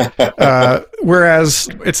challenged. Whereas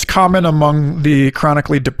it's common among the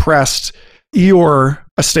chronically depressed Eeyore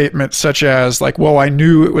a statement such as like, well, I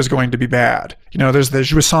knew it was going to be bad. There's the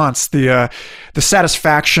jouissance, the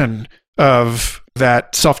satisfaction of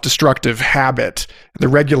that self-destructive habit, the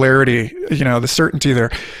regularity, the certainty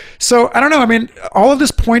there. So I don't know. All of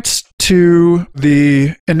this points to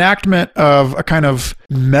the enactment of a kind of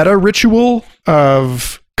meta ritual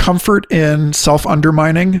of comfort in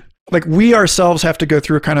self-undermining. Like we ourselves have to go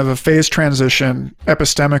through a kind of a phase transition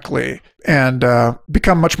epistemically and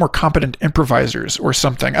become much more competent improvisers or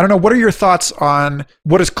something. I don't know. What are your thoughts on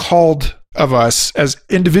what is called of us as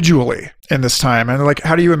individually in this time? And like,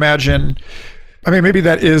 how do you imagine I mean, maybe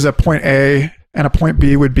that is a point A, and a point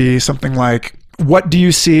B would be something like, what do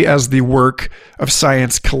you see as the work of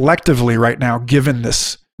science collectively right now, given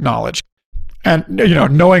this knowledge? And,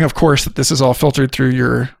 knowing, of course, that this is all filtered through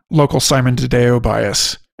your local Simon DeDeo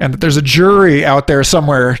bias, and that there's a jury out there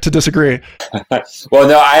somewhere to disagree. Well,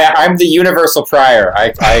 no, I'm the universal prior.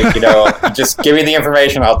 Just give me the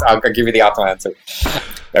information. I'll give you the optimal answer.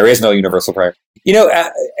 There is no universal prior.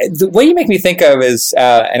 The way you make me think of is,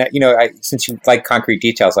 since you like concrete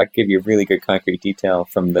details, I'll give you a really good concrete detail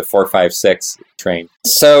from the 456 train.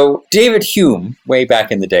 So David Hume, way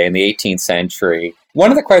back in the day, in the 18th century, one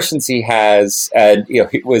of the questions he has,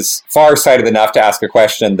 he was far-sighted enough to ask a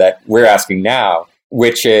question that we're asking now,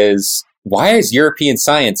 which is, why is European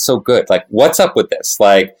science so good? Like, what's up with this?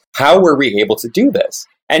 Like, how were we able to do this?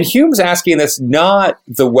 And Hume's asking this not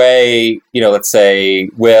the way, let's say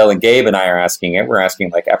Will and Gabe and I are asking it. We're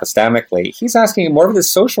asking like epistemically. He's asking more of this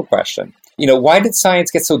social question. Why did science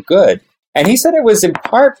get so good? And he said it was in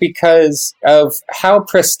part because of how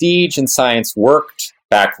prestige in science worked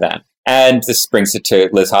back then. And this brings it to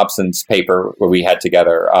Liz Hobson's paper where we had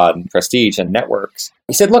together on prestige and networks.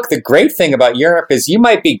 He said, look, the great thing about Europe is you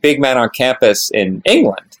might be big man on campus in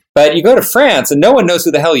England, but you go to France and no one knows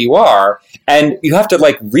who the hell you are. And you have to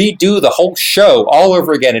redo the whole show all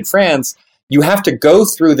over again in France. You have to go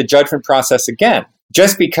through the judgment process again.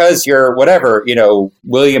 Just because you're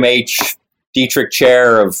William H. Dietrich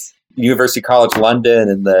Chair of University College London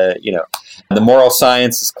and the Moral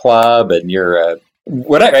Sciences Club and you're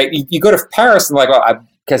whatever, right? You go to Paris and I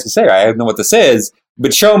guess you say, I don't know what this is,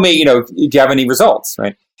 but show me, do you have any results,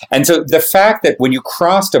 right? And so the fact that when you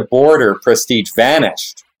crossed a border, prestige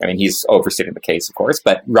vanished. I mean, he's overstating the case, of course,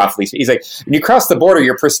 but roughly, he's like, when you cross the border,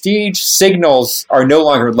 your prestige signals are no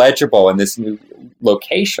longer legible in this new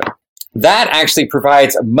location. That actually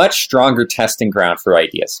provides a much stronger testing ground for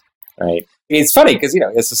ideas, right? It's funny because,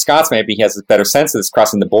 as a Scotsman, maybe he has a better sense of this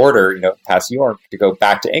crossing the border, past York to go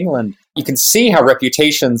back to England. You can see how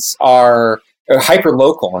reputations are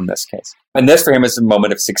hyper-local in this case. And this for him is a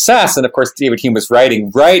moment of success. And of course, David Hume was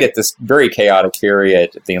writing right at this very chaotic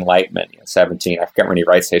period of the Enlightenment, I forget when he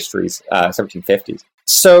writes histories, 1750s.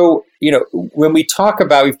 So, when we've talked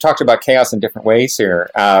about chaos in different ways here.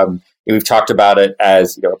 We've talked about it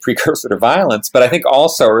as a precursor to violence, but I think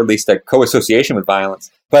also, or at least a co-association with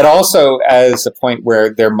violence, but also as a point where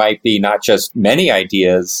there might be not just many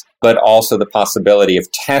ideas, but also the possibility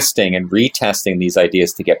of testing and retesting these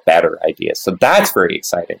ideas to get better ideas. So that's very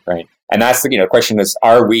exciting, right? And that's the question is,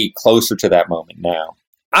 are we closer to that moment now?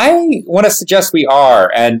 I want to suggest we are.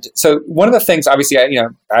 And so one of the things, obviously,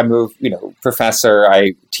 I'm a professor.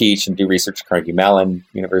 I teach and do research at Carnegie Mellon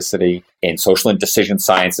University in social and decision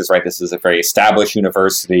sciences, right? This is a very established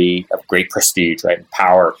university of great prestige, right? And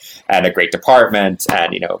power and a great department.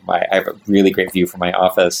 And, I have a really great view from my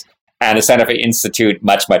office. And the Santa Fe Institute,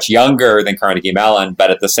 much, much younger than Carnegie Mellon, but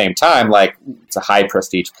at the same time, it's a high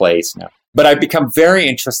prestige place now. But I've become very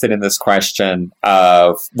interested in this question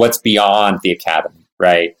of what's beyond the academy.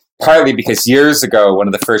 Right. Partly because years ago, one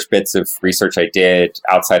of the first bits of research I did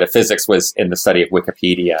outside of physics was in the study of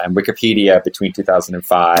Wikipedia. And Wikipedia between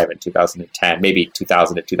 2005 and 2010, maybe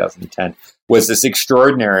 2000 to 2010, was this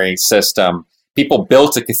extraordinary system. People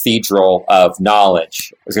built a cathedral of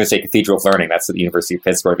knowledge. I was going to say cathedral of learning. That's at the University of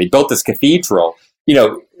Pittsburgh. They built this cathedral,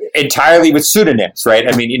 entirely with pseudonyms,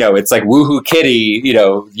 right? I mean, it's like Woohoo Kitty,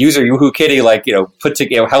 user Woohoo Kitty,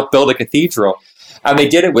 help build a cathedral. And they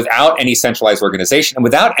did it without any centralized organization and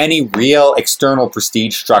without any real external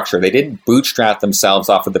prestige structure. They didn't bootstrap themselves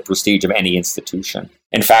off of the prestige of any institution.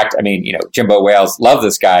 In fact, Jimbo Wales, love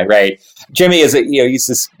this guy, right? Jimmy is he's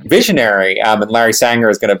this visionary, and Larry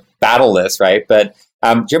Sanger is going to battle this, right? But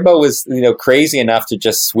Jimbo was, crazy enough to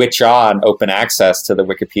just switch on open access to the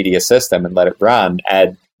Wikipedia system and let it run.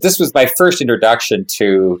 And this was my first introduction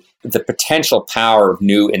to the potential power of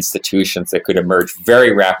new institutions that could emerge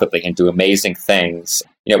very rapidly and do amazing things.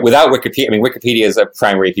 Without Wikipedia, Wikipedia is a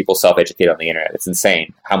primary way people self-educate on the internet. It's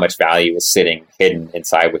insane how much value is sitting hidden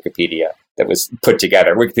inside Wikipedia that was put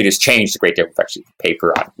together. Wikipedia's changed a great deal. Actually,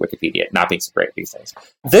 paper on Wikipedia not being so great these days.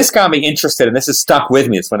 This got me interested, and this has stuck with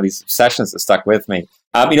me. It's one of these obsessions that stuck with me.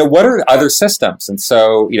 What are other systems? And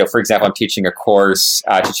so, for example, I'm teaching a course,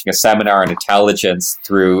 teaching a seminar on intelligence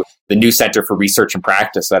through the New Center for Research and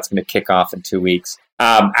Practice. So that's going to kick off in 2 weeks.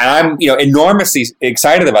 And I'm, enormously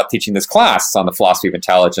excited about teaching this class. It's on the philosophy of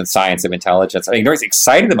intelligence, science of intelligence. I'm enormously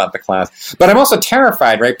excited about the class, but I'm also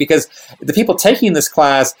terrified, right? Because the people taking this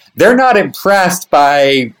class, they're not impressed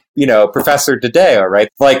by Professor DeDeo, right?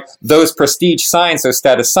 Like those prestige science, those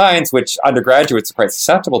status science, which undergraduates are quite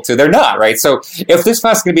susceptible to, they're not, right? So if this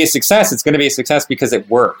class is going to be a success, it's going to be a success because it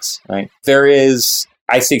works, right? There is,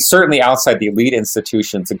 I think, certainly outside the elite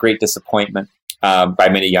institutions, a great disappointment by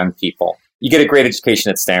many young people. You get a great education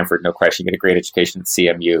at Stanford, no question. You get a great education at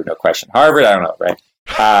CMU, no question. Harvard, I don't know, right?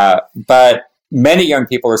 But many young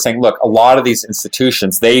people are saying, look, a lot of these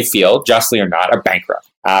institutions, they feel, justly or not, are bankrupt.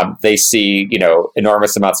 They see,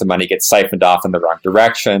 enormous amounts of money get siphoned off in the wrong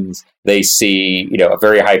directions. They see, a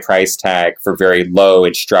very high price tag for very low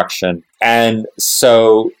instruction. And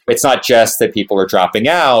so it's not just that people are dropping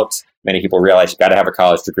out. Many people realize you've got to have a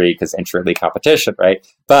college degree because intra-elite competition, right?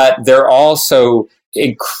 But they're also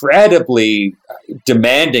incredibly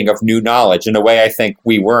demanding of new knowledge in a way I think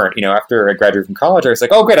we weren't. After I graduated from college, I was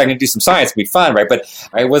like, oh, great, I'm going to do some science. It'll be fun, right? But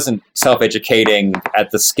I wasn't self-educating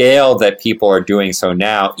at the scale that people are doing so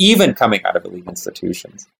now, even coming out of elite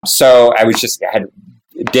institutions. So I had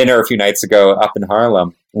dinner a few nights ago up in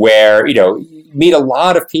Harlem where, meet a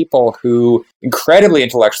lot of people who incredibly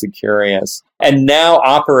intellectually curious and now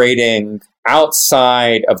operating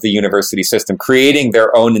outside of the university system, creating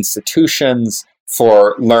their own institutions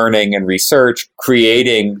for learning and research,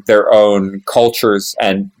 creating their own cultures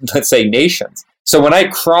and, let's say, nations. So when I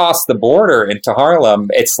cross the border into Harlem,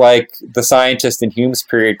 it's like the scientist in Hume's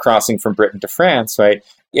period crossing from Britain to France, right?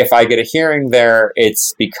 If I get a hearing there,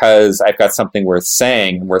 it's because I've got something worth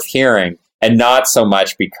saying, worth hearing, and not so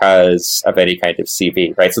much because of any kind of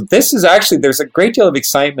CV, right? So this is actually, there's a great deal of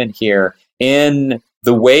excitement here in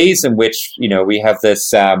the ways in which, we have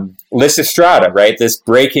this Lysistrata, right? This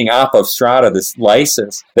breaking up of strata, this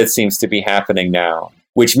lysis that seems to be happening now,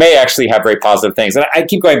 which may actually have very positive things. And I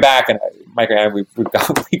keep going back, and Mike and I, we've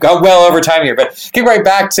got well over time here, but keep going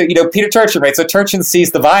back to, Peter Turchin, right? So Turchin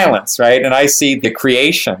sees the violence, right? And I see the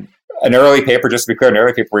creation. An early paper, just to be clear, an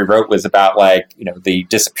early paper we wrote was about the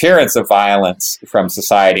disappearance of violence from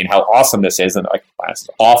society and how awesome this is. And violence is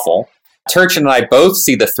awful. Turchin and I both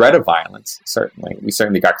see the threat of violence, certainly. We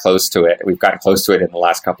certainly got close to it. We've gotten close to it in the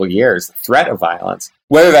last couple of years, the threat of violence.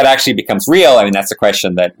 Whether that actually becomes real, that's a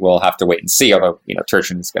question that we'll have to wait and see, although,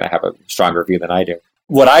 Turchin is going to have a stronger view than I do.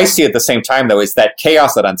 What I see at the same time, though, is that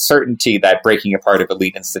chaos, that uncertainty, that breaking apart of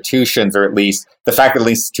elite institutions, or at least the fact that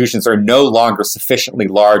elite institutions are no longer sufficiently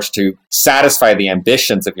large to satisfy the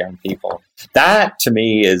ambitions of young people. That, to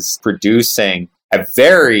me, is producing a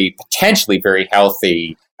potentially very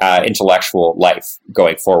healthy intellectual life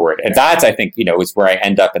going forward. And that's, I think, is where I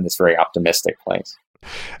end up in this very optimistic place.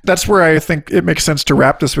 That's where I think it makes sense to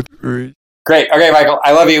wrap this with. Great. Okay, Michael,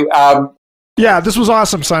 I love you. Yeah, this was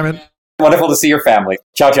awesome, Simon. Wonderful to see your family.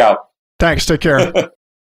 Ciao, ciao. Thanks. Take care.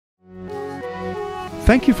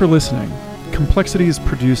 Thank you for listening. Complexity is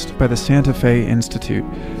produced by the Santa Fe Institute,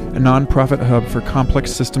 a nonprofit hub for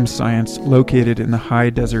complex systems science located in the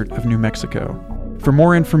high desert of New Mexico. For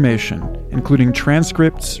more information, including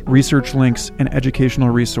transcripts, research links, and educational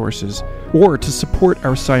resources, or to support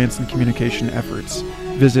our science and communication efforts,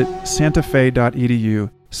 visit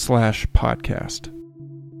santafe.edu/podcast.